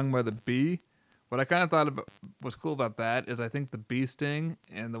get stung by the bee. What I kind of thought was cool about that is I think the bee sting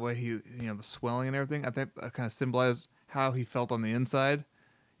and the way the swelling and everything, I think that kind of symbolized how he felt on the inside.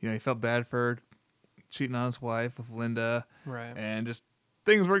 He felt bad for cheating on his wife with Linda. Right. And just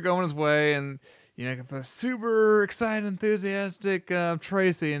things weren't going his way. And, got the super excited, enthusiastic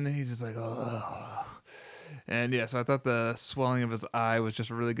Tracy, and he's just like, ugh. And, yeah, so I thought the swelling of his eye was just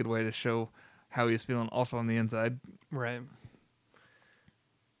a really good way to show how he was feeling also on the inside. Right.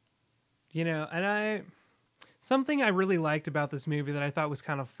 And something I really liked about this movie that I thought was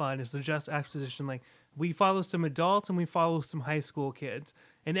kind of fun is the juxtaposition. Like, we follow some adults and we follow some high school kids,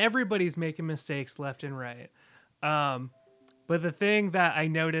 and everybody's making mistakes left and right. But the thing that I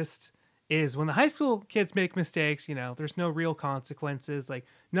noticed is when the high school kids make mistakes, there's no real consequences. Like,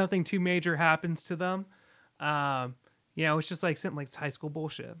 nothing too major happens to them. It's just like something like it's high school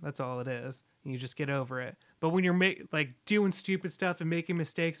bullshit. That's all it is. And you just get over it. But when you're doing stupid stuff and making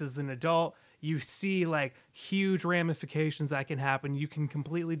mistakes as an adult, you see like huge ramifications that can happen. You can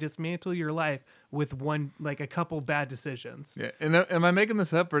completely dismantle your life with a couple bad decisions. Yeah. And am I making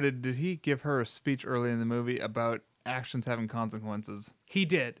this up, or did he give her a speech early in the movie about actions having consequences? He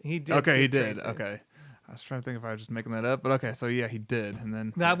did. Okay, he did. Okay. I was trying to think if I was just making that up, but okay, so yeah, he did. And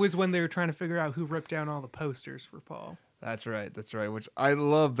then that was when they were trying to figure out who ripped down all the posters for Paul. That's right. Which I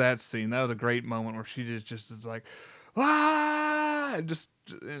love that scene. That was a great moment where she just is like, ah, and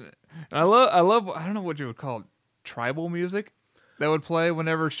I love. I don't know what you would call it, tribal music that would play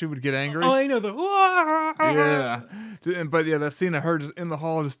whenever she would get angry. Oh, I know the. Yeah, but yeah, that scene of her just in the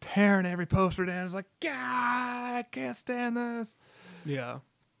hall, just tearing every poster down. It's like, God, I can't stand this. Yeah.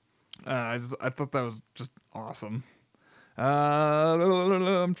 I thought that was just awesome.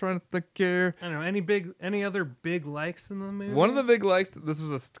 I'm trying to think here. I don't know, any other big likes in the movie? One of the big likes, this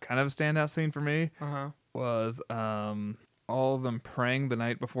was a kind of a standout scene for me, was all of them praying the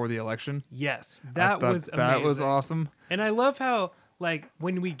night before the election. Yes, that was amazing. That was awesome. And I love how, like,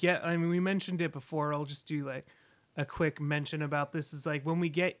 when we we mentioned it before, I'll just do like a quick mention about this, is like when we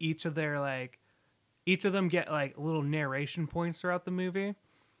get each of them get like little narration points throughout the movie.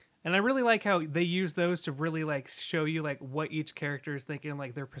 And I really like how they use those to really like show you like what each character is thinking,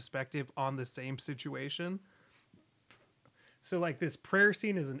 like their perspective on the same situation. So like this prayer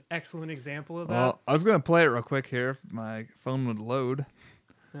scene is an excellent example of that. Well, I was going to play it real quick here if my phone would load.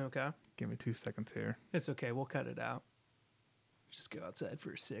 Okay. Give me 2 seconds here. It's okay. We'll cut it out. Just go outside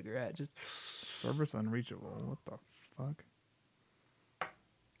for a cigarette. Just service unreachable. What the fuck?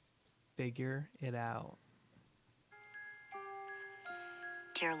 Figure it out.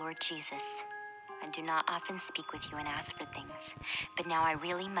 Dear Lord Jesus, I do not often speak with you and ask for things, but now I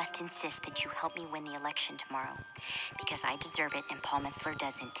really must insist that you help me win the election tomorrow, because I deserve it and Paul Metzler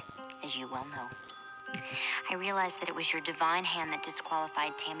doesn't, as you well know. I realize that it was your divine hand that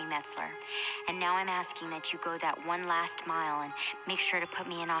disqualified Tammy Metzler, and now I'm asking that you go that one last mile and make sure to put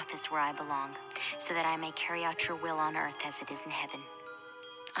me in office where I belong, so that I may carry out your will on earth as it is in heaven.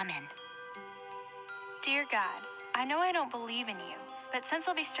 Amen. Dear God, I know I don't believe in you, but since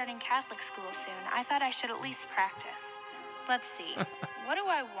I'll be starting Catholic school soon, I thought I should at least practice. Let's see. What do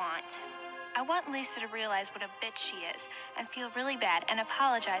I want? I want Lisa to realize what a bitch she is and feel really bad and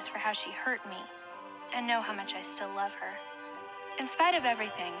apologize for how she hurt me and know how much I still love her. In spite of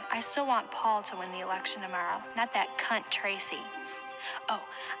everything, I still want Paul to win the election tomorrow, not that cunt Tracy. Oh,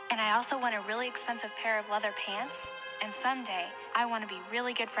 and I also want a really expensive pair of leather pants, and someday I want to be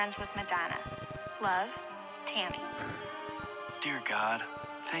really good friends with Madonna. Love, Tammy. Dear God,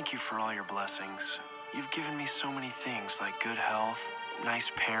 thank you for all your blessings. You've given me so many things like good health,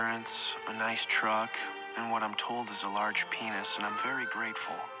 nice parents, a nice truck, and what I'm told is a large penis, and I'm very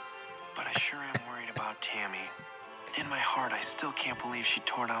grateful. But I sure am worried about Tammy. In my heart, I still can't believe she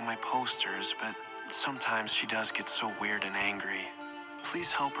tore down my posters, but sometimes she does get so weird and angry.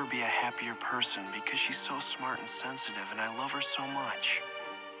 Please help her be a happier person because she's so smart and sensitive, and I love her so much.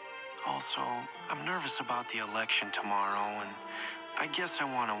 Also, I'm nervous about the election tomorrow, and I guess I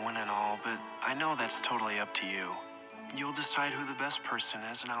want to win it all, but I know that's totally up to you. You'll decide who the best person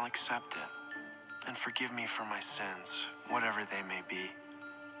is, and I'll accept it. And forgive me for my sins, whatever they may be.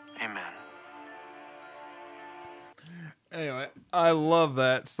 Amen. Anyway, I love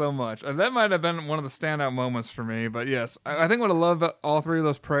that so much. That might have been one of the standout moments for me, but yes, I think what I love about all three of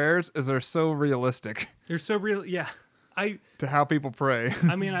those prayers is they're so realistic. They're so real. Yeah. To how people pray.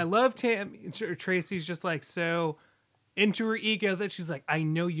 I mean, I love Tracy's just like so into her ego that she's like, I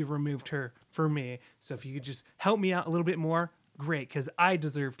know you removed her for me. So if you could just help me out a little bit more, great, because I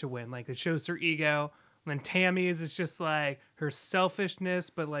deserve to win. Like, it shows her ego. And then Tammy's is just like her selfishness,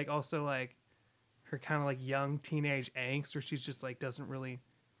 but like also like her kind of like young teenage angst where she's just like doesn't really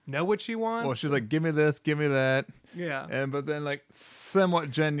know what she wants. Well, she's like, give me this, give me that. Yeah. But then like somewhat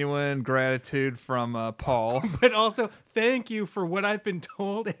genuine gratitude from Paul. But also, thank you for what I've been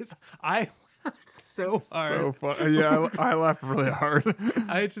told is I laughed so hard. So fun. Yeah, I laughed really hard.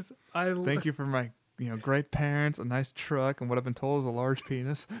 Thank you for my great parents, a nice truck, and what I've been told is a large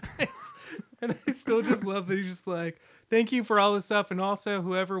penis. And I still just love that he's just like, thank you for all this stuff, and also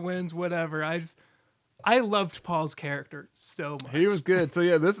whoever wins, whatever. I loved Paul's character so much. He was good. So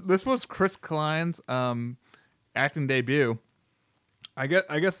yeah, this was Chris Klein's acting debut. I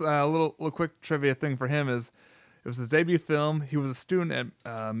guess a little quick trivia thing for him is it was his debut film. He was a student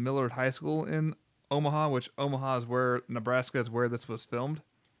at Millard High School in Omaha, which Omaha is where Nebraska is where this was filmed.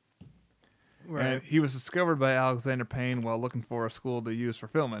 Right. And he was discovered by Alexander Payne while looking for a school to use for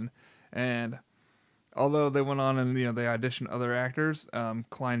filming. And although they went on and they auditioned other actors,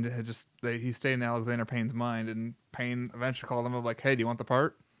 Klein had he stayed in Alexander Payne's mind, and Payne eventually called him up like, "Hey, do you want the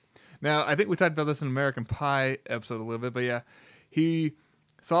part?" Now, I think we talked about this in American Pie episode a little bit, but yeah, he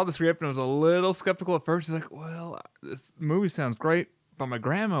saw the script and was a little skeptical at first. He's like, "Well, this movie sounds great, but my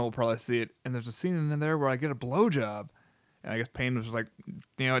grandma will probably see it, and there's a scene in there where I get a blowjob." And I guess Payne was like,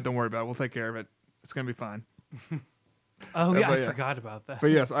 "Don't worry about it. We'll take care of it. It's gonna be fine." Oh yeah, I forgot about that.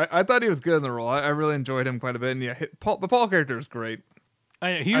 But yes, I thought he was good in the role. I really enjoyed him quite a bit. And yeah, the Paul character is great.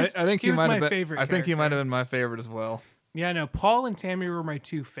 I think he was my favorite. I think he might have been my favorite as well. Yeah, no, Paul and Tammy were my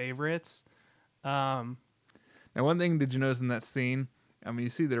two favorites. Now, one thing did you notice in that scene? I mean, you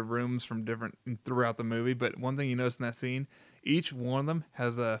see their rooms from different throughout the movie, but one thing you notice in that scene, each one of them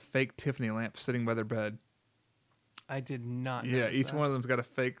has a fake Tiffany lamp sitting by their bed. I did not. Yeah, each one of them's got a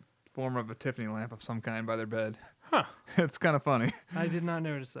fake form of a Tiffany lamp of some kind by their bed. Huh. It's kind of funny. I did not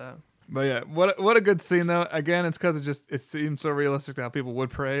notice that. But yeah, what a good scene though. Again, it's because it seems so realistic to how people would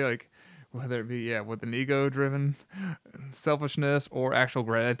pray, like whether it be with an ego-driven selfishness or actual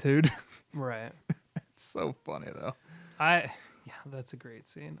gratitude. Right. It's so funny though. That's a great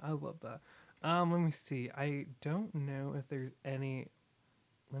scene. I love that. Let me see. I don't know if there's any.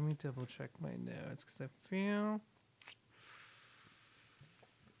 Let me double check my notes because I feel.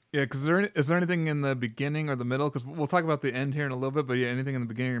 Yeah, because is there anything in the beginning or the middle? Because we'll talk about the end here in a little bit, but yeah, anything in the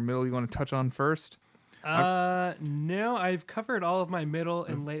beginning or middle you want to touch on first? No, I've covered all of my middle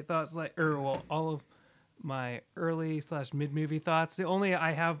and late thoughts, all of my early / mid movie thoughts. The only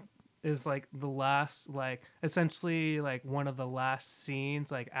I have is like the last, essentially one of the last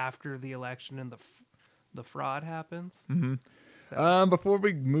scenes, after the election and the fraud happens. Mm-hmm. So. Before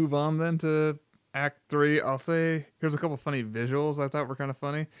we move on then to Act 3, I'll say here's a couple funny visuals I thought were kind of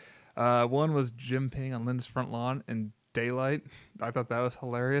funny. One was Jim peeing on Linda's front lawn in daylight. I thought that was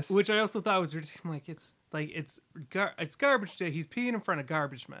hilarious. Which I also thought was ridiculous. It's garbage day. He's peeing in front of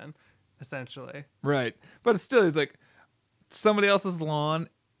garbage men, essentially. Right, but it's still, he's like somebody else's lawn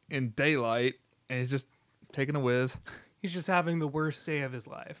in daylight, and he's just taking a whiz. He's just having the worst day of his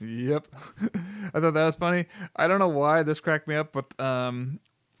life. Yep. I thought that was funny. I don't know why this cracked me up, but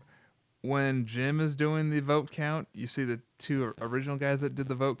when Jim is doing the vote count, you see the two original guys that did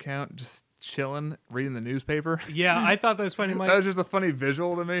the vote count just chilling, reading the newspaper. Yeah, I thought that was funny. That was just a funny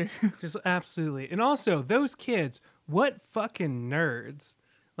visual to me. Just absolutely. And also, those kids, what fucking nerds.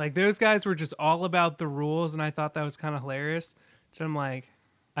 Like, those guys were just all about the rules, and I thought that was kind of hilarious. So I'm like,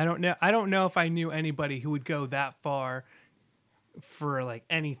 I don't know if I knew anybody who would go that far for, like,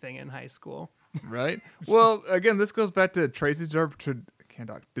 anything in high school. Right? Well, again, this goes back to Tracy's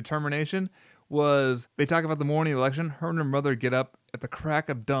determination. Was they talk about the morning election? Her and her mother get up at the crack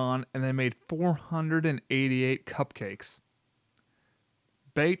of dawn, and they made 488 cupcakes.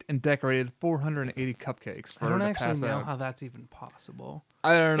 Baked and decorated 480 cupcakes for I don't her to actually pass know out. how that's even possible.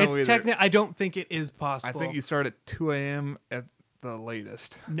 I don't know either. I don't think it is I possible. think you start at 2 a.m. at the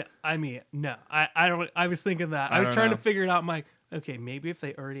latest. No, I mean, no. I don't. I was thinking that. I was don't trying know. to figure it out. I'm like, okay, maybe if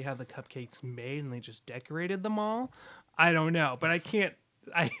they already had the cupcakes made and they just decorated them all. I don't know, but I can't.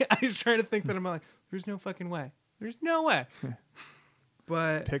 I was trying to think that I'm like, there's no fucking way. There's no way.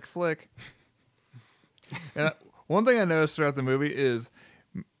 But Pick flick. And one thing I noticed throughout the movie is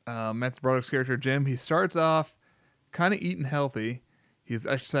Matthew Broderick's character Jim. He starts off kind of eating healthy. He's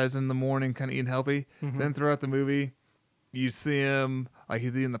exercising in the morning, kind of eating healthy. Then throughout the movie, you see him like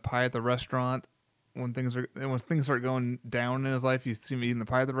he's eating the pie at the restaurant. When things start going down in his life, you see him eating the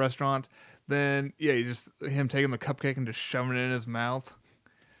pie at the restaurant. Then you just him taking the cupcake and just shoving it in his mouth.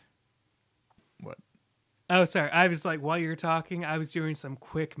 What? oh, sorry. I was like, while you're talking, I was doing some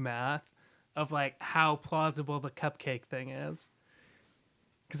quick math of like how plausible the cupcake thing is.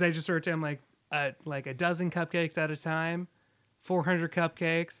 Because I just wrote down like a dozen cupcakes at a time, 400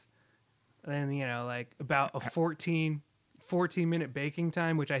 cupcakes, and then like about a 14-minute baking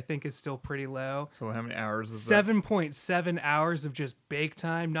time, which I think is still pretty low. So how many hours is that? 7.7 hours of just bake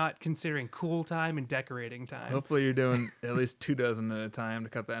time, not considering cool time and decorating time. Hopefully you're doing at least 2 dozen at a time to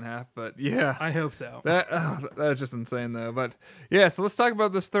cut that in half. But yeah, I hope so. that's just insane though. But yeah, so let's talk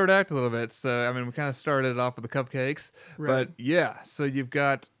about this third act a little bit. So I mean, we kind of started off with the cupcakes, Right. but yeah, so you've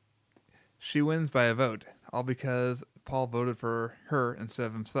got she wins by a vote, all because Paul voted for her instead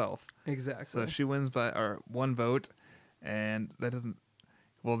of himself. Exactly. So she wins by one vote, and that doesn't.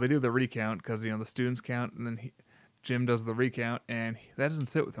 Well, they do the recount because the students count, and then Jim does the recount, and that doesn't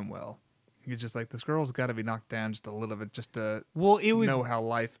sit with him well. He's just like, this girl's got to be knocked down just a little bit, just to know how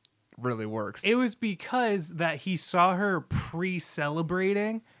life really works. It was because that he saw her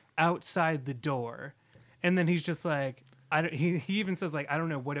pre-celebrating outside the door, and then he's just like, he even says like, I don't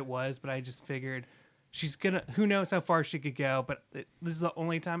know what it was, but I just figured she's gonna. Who knows how far she could go? But this is the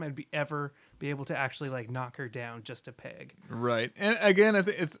only time I'd ever be able to actually like knock her down just a peg. Right, and again, I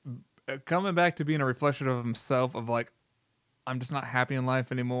think it's coming back to being a reflection of himself. Of like, I'm just not happy in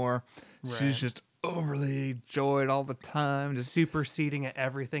life anymore. Right. She's just overly joyed all the time, just Superseding at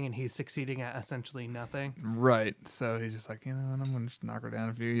everything, and he's succeeding at essentially nothing. right. So he's just like, and I'm gonna just knock her down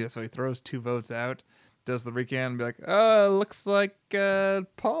a few. Yeah. So he throws 2 votes out, does the recount, and be like, looks like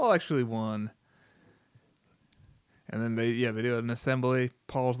Paul actually won. And then they do an assembly.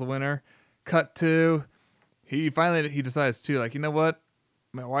 Paul's the winner. Cut to, he decides too, like, you know what,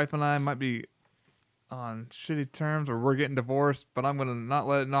 my wife and I might be on shitty terms, or we're getting divorced, but I'm gonna not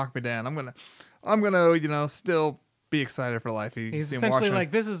let it knock me down. I'm gonna still be excited for life. He's see him essentially washing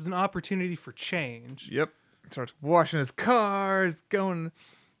like, this is an opportunity for change. Yep. Starts washing his cars, going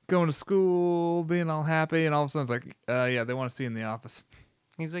to school, being all happy, and all of a sudden it's like, they want to see you in the office.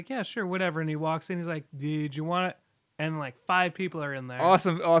 He's like, yeah, sure, whatever. And he walks in. He's like, did you want it? And like 5 people are in there.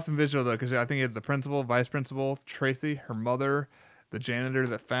 Awesome visual though, because I think it's the principal, vice principal, Tracy, her mother, the janitor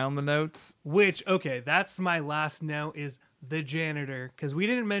that found the notes. Which, okay, that's my last note, is the janitor, because we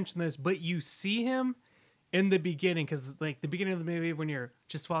didn't mention this, but you see him in the beginning, because like the beginning of the movie, when you're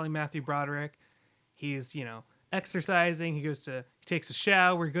just following Matthew Broderick, he's exercising. He takes a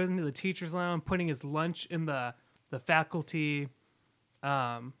shower. He goes into the teacher's lounge, putting his lunch in the faculty.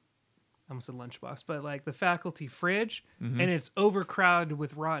 I almost said lunchbox, but like the faculty fridge, and it's overcrowded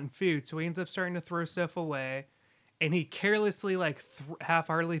with rotten food. So he ends up starting to throw stuff away, and he carelessly like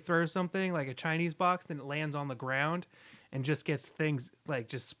half-heartedly throws something like a Chinese box, and it lands on the ground and just gets things like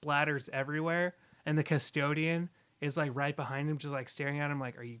just splatters everywhere. And the custodian is like right behind him, just like staring at him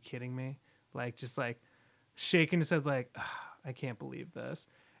like, are you kidding me? Like just like shaking his head like, I can't believe this.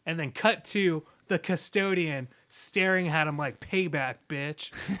 And then cut to the custodian staring at him like, payback,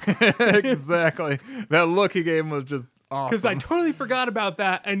 bitch. Exactly. That look he gave him was just awesome. Because I totally forgot about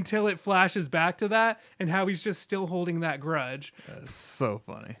that until it flashes back to that and how he's just still holding that grudge. That's so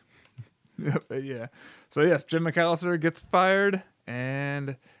funny. Yeah. So yes, Jim McAllister gets fired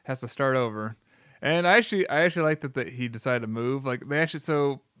and has to start over. And I actually like that he decided to move. Like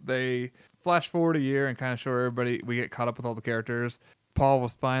they flash forward a year and kind of show everybody. We get caught up with all the characters. Paul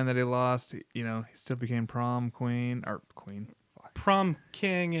was fine that he lost. You know, he still became prom queen. Prom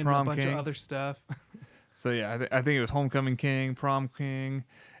king and Prom a bunch king. of other stuff. So yeah, I think it was homecoming king, prom king,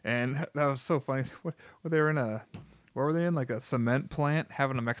 and that was so funny. They were in what were they in? Like a cement plant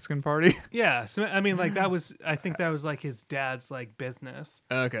having a Mexican party. Yeah, so I mean, like I think that was like his dad's like business.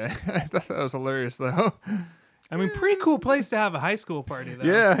 Okay, I thought that was hilarious though. I mean, pretty cool place to have a high school party though.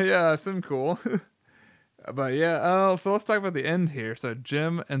 Yeah, seemed cool. But yeah, so let's talk about the end here. So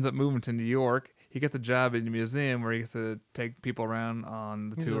Jim ends up moving to New York. He gets a job in a museum where he gets to take people around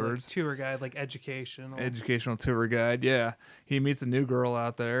on the He's tours. a tour guide, like educational. Educational tour guide, yeah. He meets a new girl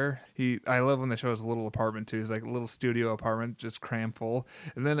out there. I love when they show his little apartment too. It's like a little studio apartment, just crammed full.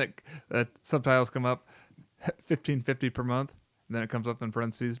 And then subtitles come up, $15.50 per month. And then it comes up in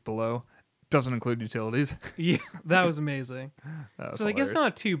parentheses below. Doesn't include utilities. Yeah, that was amazing. That was So like, it's hilarious.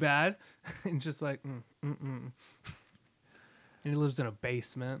 not too bad. And just like, And he lives in a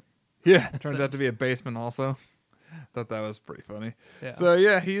basement. Yeah, turns out to be a basement also. Thought that was pretty funny. Yeah. So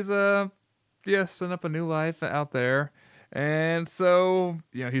yeah, he's setting up a new life out there. And so,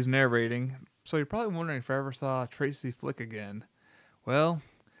 you know, he's narrating. So you're probably wondering if I ever saw Tracy Flick again. Well,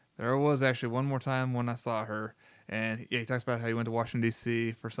 there was actually one more time when I saw her. And yeah, he talks about how he went to Washington,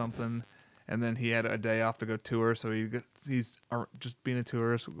 D.C. for something. And then he had a day off to go tour. So he's just being a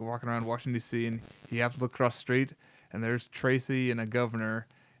tourist, walking around Washington, D.C. And he has to look across the street. And there's Tracy and a governor.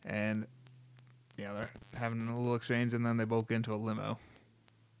 And yeah, they're having a little exchange. And then they both get into a limo.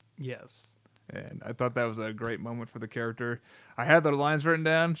 Yes. And I thought that was a great moment for the character. I had their lines written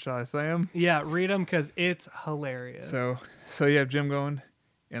down. Shall I say them? Yeah, read them because it's hilarious. So you have Jim going,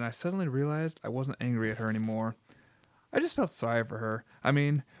 and I suddenly realized I wasn't angry at her anymore. I just felt sorry for her. I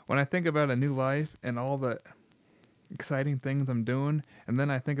mean, when I think about a new life and all the exciting things I'm doing, and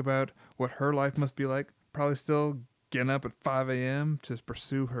then I think about what her life must be like, probably still getting up at 5 a.m. to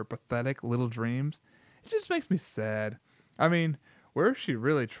pursue her pathetic little dreams, it just makes me sad. I mean, where is she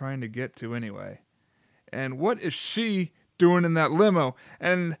really trying to get to anyway? And what is she doing in that limo?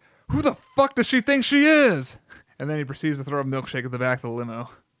 And who the fuck does she think she is? And then he proceeds to throw a milkshake at the back of the limo.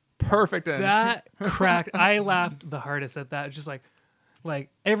 Perfect end. that cracked. I laughed the hardest at that. Just like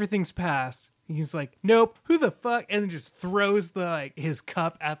everything's passed. He's like, nope. Who the fuck? And then just throws his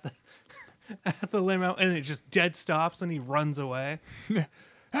cup at the at the limo, and it just dead stops, and he runs away.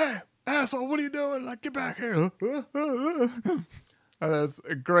 Hey, asshole, what are you doing? Like, get back here. That's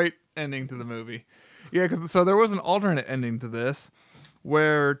a great ending to the movie. Yeah, so there was an alternate ending to this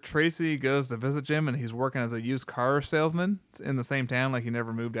where Tracy goes to visit Jim and he's working as a used car salesman in the same town, like he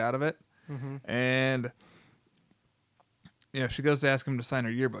never moved out of it. Mm-hmm. And yeah, she goes to ask him to sign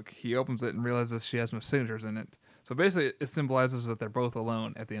her yearbook. He opens it and realizes she has no signatures in it. So basically, it symbolizes that they're both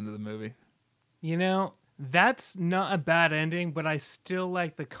alone at the end of the movie. You know, that's not a bad ending, but I still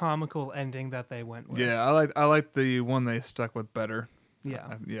like the comical ending that they went with. Yeah, I like the one they stuck with better.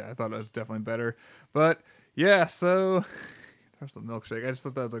 Yeah. I thought it was definitely better. But yeah, so there's the milkshake. I just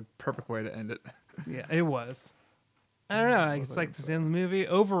thought that was a perfect way to end it. Yeah, it was. I don't know. It's like to end the movie.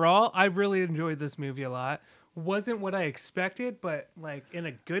 Overall, I really enjoyed this movie a lot. Wasn't what I expected, but like in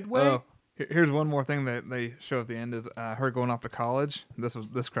a good way. Oh, here's one more thing that they show at the end is her going off to college.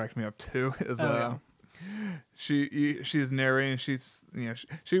 This cracked me up too. She's narrating.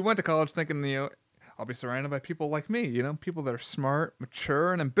 She went to college thinking I'll be surrounded by people like me. People that are smart,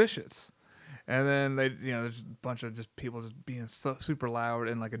 mature, and ambitious. And then there's a bunch of just people just being so super loud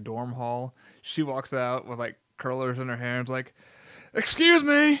in like a dorm hall. She walks out with like curlers in her hair and is like, "Excuse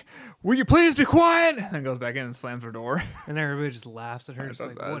me, will you please be quiet?" And goes back in and slams her door. And everybody just laughs at her, just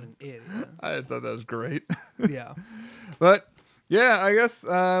like, what an idiot. I thought that was great. Yeah. But yeah, I guess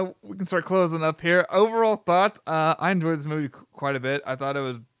we can start closing up here. Overall thoughts, I enjoyed this movie quite a bit. I thought it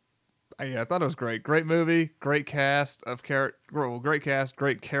was great. Great movie, great cast of great cast,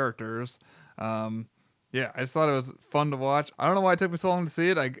 great characters. Yeah, I just thought it was fun to watch. I don't know why it took me so long to see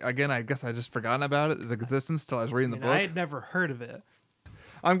it. I guess I just forgotten about its existence till I was reading the book. I had never heard of it.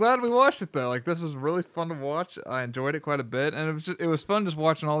 I'm glad we watched it though. Like, this was really fun to watch. I enjoyed it quite a bit, and it was fun just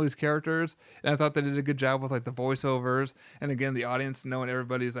watching all these characters. And I thought they did a good job with like the voiceovers, and again the audience knowing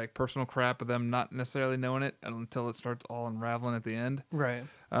everybody's like personal crap, but them not necessarily knowing it until it starts all unraveling at the end. Right.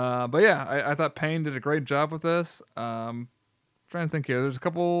 But yeah, I thought Payne did a great job with this. Trying to think here. There's a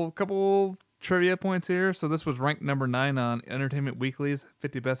couple trivia points here. So this was ranked number 9 on Entertainment Weekly's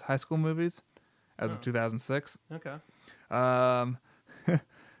 50 Best High School Movies as of 2006. Okay.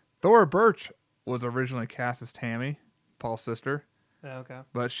 Thora Birch was originally cast as Tammy, Paul's sister, Okay.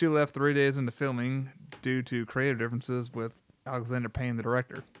 but she left 3 days into filming due to creative differences with Alexander Payne, the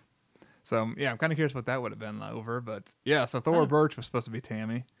director. So yeah, I'm kind of curious what that would have been over. But yeah, so Thora Birch was supposed to be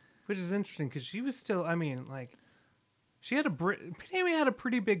Tammy. Which is interesting because she was still. I mean, like, Tammy had a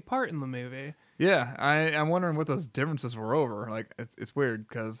pretty big part in the movie. Yeah, I'm wondering what those differences were over. Like, it's weird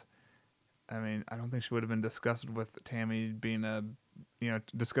because, I mean, I don't think she would have been disgusted with Tammy being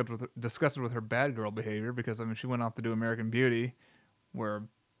disgusted with her bad girl behavior, because I mean she went off to do American Beauty, where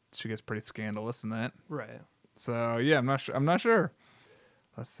she gets pretty scandalous in that. Right. So yeah, I'm not sure.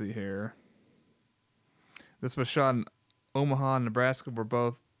 Let's see here. This was shot in Omaha, Nebraska, where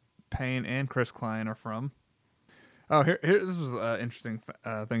both Payne and Chris Klein are from. Oh, here this was an interesting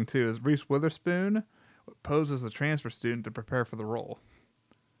thing too. Is Reese Witherspoon posed as a transfer student to prepare for the role.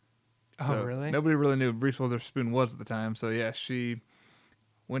 Oh, really? Nobody really knew who Reese Witherspoon was at the time. So yeah, she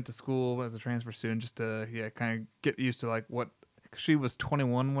went to school as a transfer student just to kind of get used to like what. She was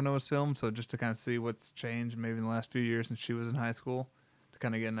 21 when it was filmed, so just to kind of see what's changed maybe in the last few years since she was in high school, to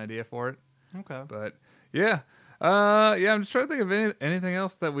kind of get an idea for it. Okay. But yeah, I'm just trying to think of anything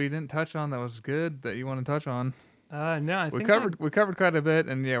else that we didn't touch on that was good that you want to touch on. No, I think we covered quite a bit,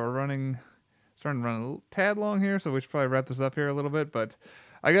 and yeah, we're starting to run a little tad long here, so we should probably wrap this up here a little bit. But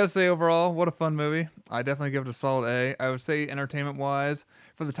I gotta say, overall, what a fun movie. I definitely give it a solid A. I would say entertainment wise,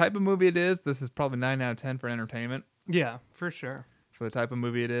 for the type of movie it is, this is probably 9 out of 10 for entertainment. Yeah, for sure. For the type of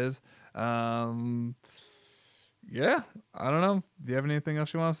movie it is. Yeah, I don't know. Do you have anything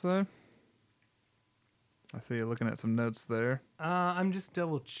else you want to say? I see you looking at some notes there. I'm just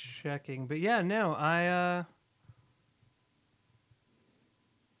double checking, but yeah, no, I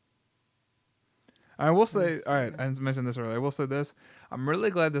will say, all right, I mentioned this earlier. I will say this. I'm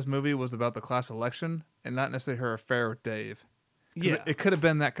really glad this movie was about the class election and not necessarily her affair with Dave. Yeah. It could have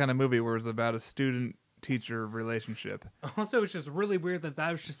been that kind of movie where it was about a student-teacher relationship. Also, it's just really weird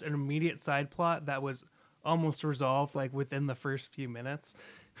that was just an immediate side plot that was almost resolved like within the first few minutes.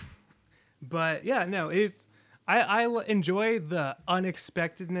 But yeah, no, I enjoy the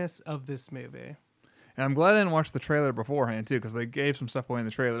unexpectedness of this movie. And I'm glad I didn't watch the trailer beforehand, too, because they gave some stuff away in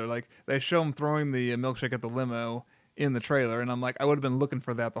the trailer. Like, they show him throwing the milkshake at the limo in the trailer, and I'm like, I would have been looking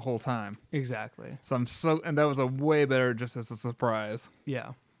for that the whole time. Exactly. And that was a way better just as a surprise.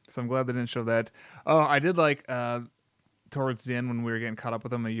 Yeah. So I'm glad they didn't show that. Oh, I did like, towards the end when we were getting caught up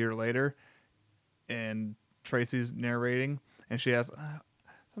with him a year later, and Tracy's narrating, and she asks,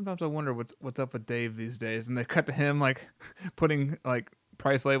 sometimes I wonder what's up with Dave these days. And they cut to him, like, putting, like,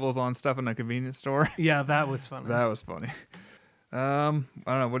 price labels on stuff in a convenience store. Yeah, that was funny. That was funny. I don't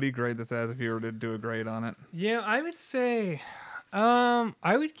know. What do you grade this as if you were to do a grade on it? Yeah, I would say,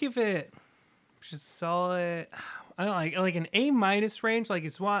 I would give it just solid. I don't like an A- range. Like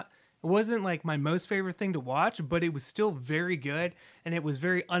it wasn't like my most favorite thing to watch, but it was still very good, and it was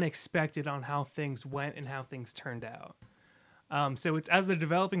very unexpected on how things went and how things turned out. So it's as a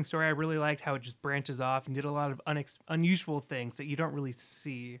developing story, I really liked how it just branches off and did a lot of unusual things that you don't really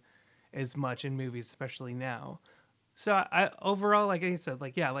see as much in movies, especially now. So I overall, like I said,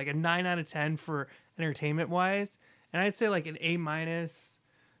 like a 9 out of 10 for entertainment wise, and I'd say like an A-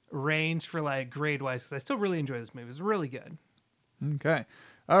 range for like grade wise, because I still really enjoy this movie. It's really good. Okay.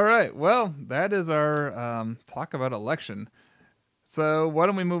 All right. Well, that is our talk about election. So why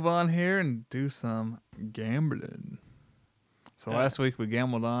don't we move on here and do some gambling? So last week we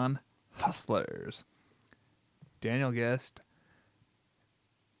gambled on Hustlers. Daniel guessed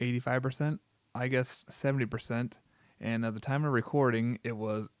 85%. I guessed 70%. And at the time of recording, it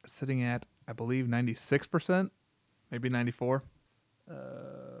was sitting at, I believe, 96%. Maybe 94%. Yeah,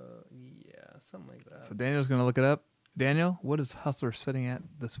 something like that. So Daniel's going to look it up. Daniel, what is Hustlers sitting at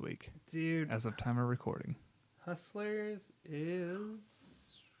this week? Dude. As of time of recording. Hustlers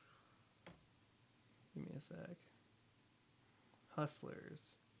is... Give me a sec.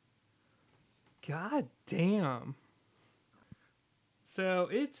 Hustlers. God damn. So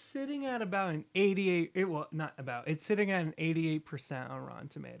it's sitting at about an 88. It's sitting at an 88% on Rotten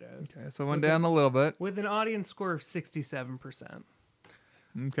Tomatoes. Okay, so it went down a little bit. With an audience score of 67%.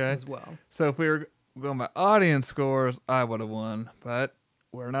 Okay. As well. So if we were going by audience scores, I would have won, but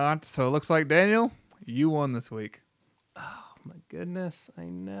we're not. So it looks like, Daniel, you won this week. Oh, my goodness. I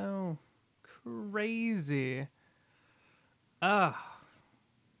know. Crazy.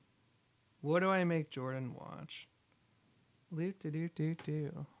 What do I make Jordan watch? I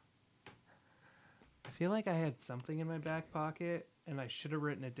feel like I had something in my back pocket and I should have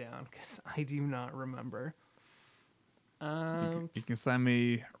written it down because I do not remember. You can send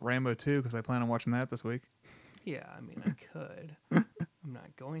me Rambo 2 because I plan on watching that this week. Yeah, I mean, I could. I'm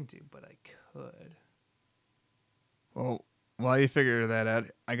not going to, but I could. Well, while you figure that out,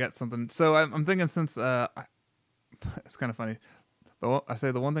 I got something. So I'm thinking since it's kind of funny. I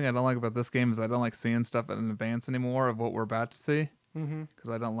say the one thing I don't like about this game is I don't like seeing stuff in advance anymore of what we're about to see. Because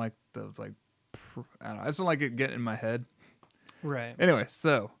I don't like those I don't know. I just don't like it getting in my head. Right. Anyway,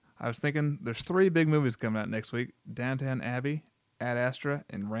 so I was thinking there's 3 big movies coming out next week: Downton Abbey, Ad Astra,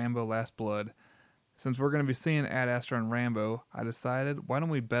 and Rambo: Last Blood. Since we're going to be seeing Ad Astra and Rambo, I decided why don't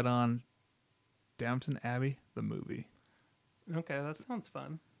we bet on Downton Abbey the movie? Okay, that sounds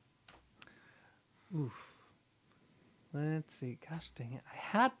fun. Oof. Let's see. Gosh dang it. I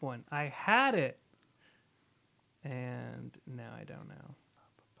had one. I had it. And now I don't know.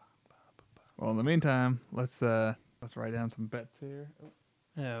 Well, in the meantime, let's write down some bets here.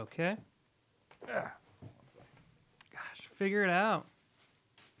 Okay. Gosh, figure it out.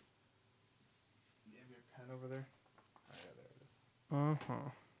 You have your pen over there? Oh, yeah, there it is.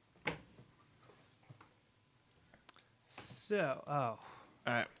 Uh-huh. So, All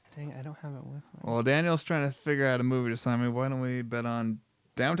right. dang, I don't have it with me. Well, Daniel's trying to figure out a movie to sign me. Why don't we bet on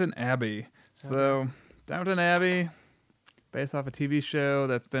Downton Abbey? So, Downton Abbey, based off a TV show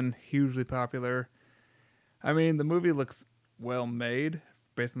that's been hugely popular. I mean, the movie looks well made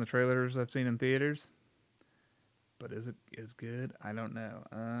based on the trailers I've seen in theaters. But is it as good? I don't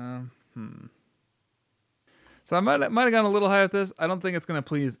know. So I might have gone a little high with this. I don't think it's going to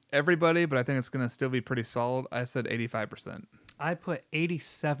please everybody, but I think it's going to still be pretty solid. I said 85%. I put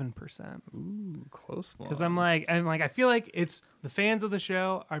 87%. Ooh, close one. Because I'm like, I feel like it's the fans of the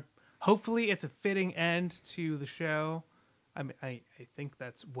show are. Hopefully, it's a fitting end to the show. I mean, I think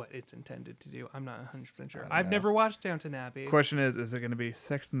that's what it's intended to do. I'm not 100% sure. I've never watched Downton Abbey. Question is it going to be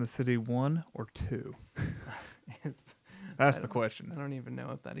Sex and the City 1 or 2? That's the question. I don't even know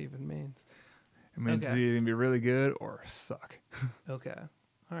what that even means. It means it's either going to be really good or suck. Okay.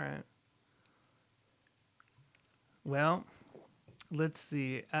 All right. Well, let's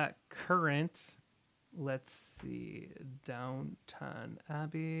see. At current, let's see. Downton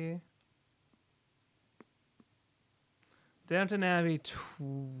Abbey. Downton Abbey,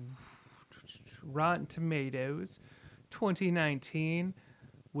 Rotten Tomatoes, 2019,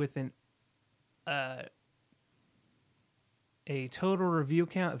 with a total review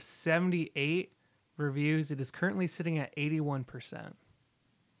count of 78 reviews. It is currently sitting at 81%.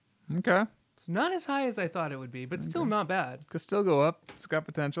 Okay. It's not as high as I thought it would be, but still not bad. Could still go up. It's got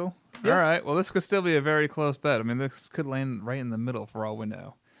potential. Yep. All right. Well, this could still be a very close bet. I mean, this could land right in the middle for all we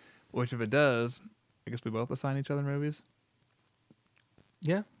know. Which, if it does, I guess we both assign each other movies.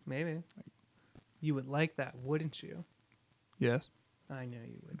 Yeah, maybe. You would like that, wouldn't you? Yes. I know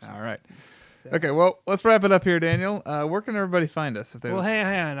you would. All right. So- Okay. Well, let's wrap it up here, Daniel. Where can everybody find us? If they Well, hang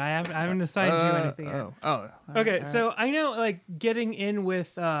on. I haven't assigned you anything yet. Okay. Okay, so I know, like, getting in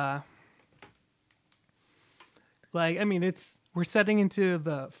with, we're setting into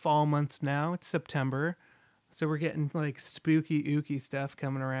the fall months now. It's September, so we're getting, like, spooky, ooky stuff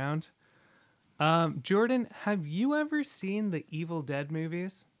coming around. Jordan, have you ever seen the Evil Dead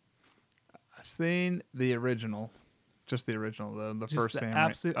movies? I've seen the original. Just the original, the Just first the Sam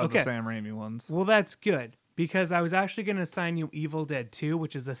absolute- the okay. Sam Raimi ones. Well, that's good, because I was actually going to assign you Evil Dead 2,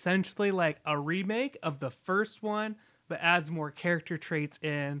 which is essentially like a remake of the first one, but adds more character traits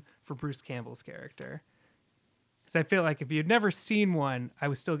in for Bruce Campbell's character. Because I feel like if you'd never seen one, I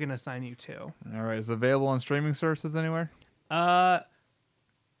was still going to assign you 2. All right. Is it available on streaming services anywhere?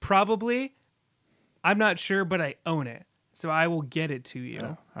 Probably. I'm not sure, but I own it. So I will get it to you.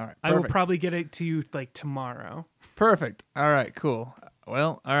 Oh, all right. I will Perfect. probably get it to you like tomorrow. Perfect. All right, cool.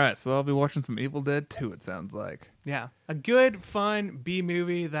 Well, all right. So I'll be watching some Evil Dead 2, it sounds like. Yeah. A good, fun B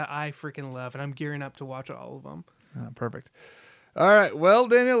movie that I freaking love, and I'm gearing up to watch all of them. Perfect. All right. Well,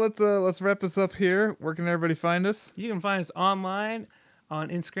 Daniel, let's wrap this up here. Where can everybody find us? You can find us online on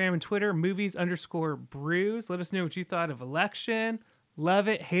Instagram and Twitter, movies_brews. Let us know what you thought of Election. Love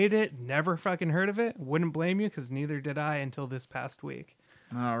it, hate it, never fucking heard of it. Wouldn't blame you, because neither did I until this past week.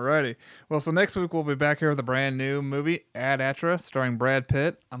 All righty. Well, so next week we'll be back here with a brand new movie, Ad Astra, starring Brad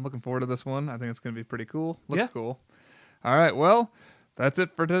Pitt. I'm looking forward to this one. I think it's going to be pretty cool. Looks cool. All right. Well, that's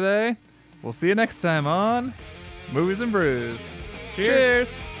it for today. We'll see you next time on Movies and Brews. Cheers.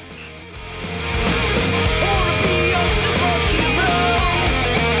 Cheers.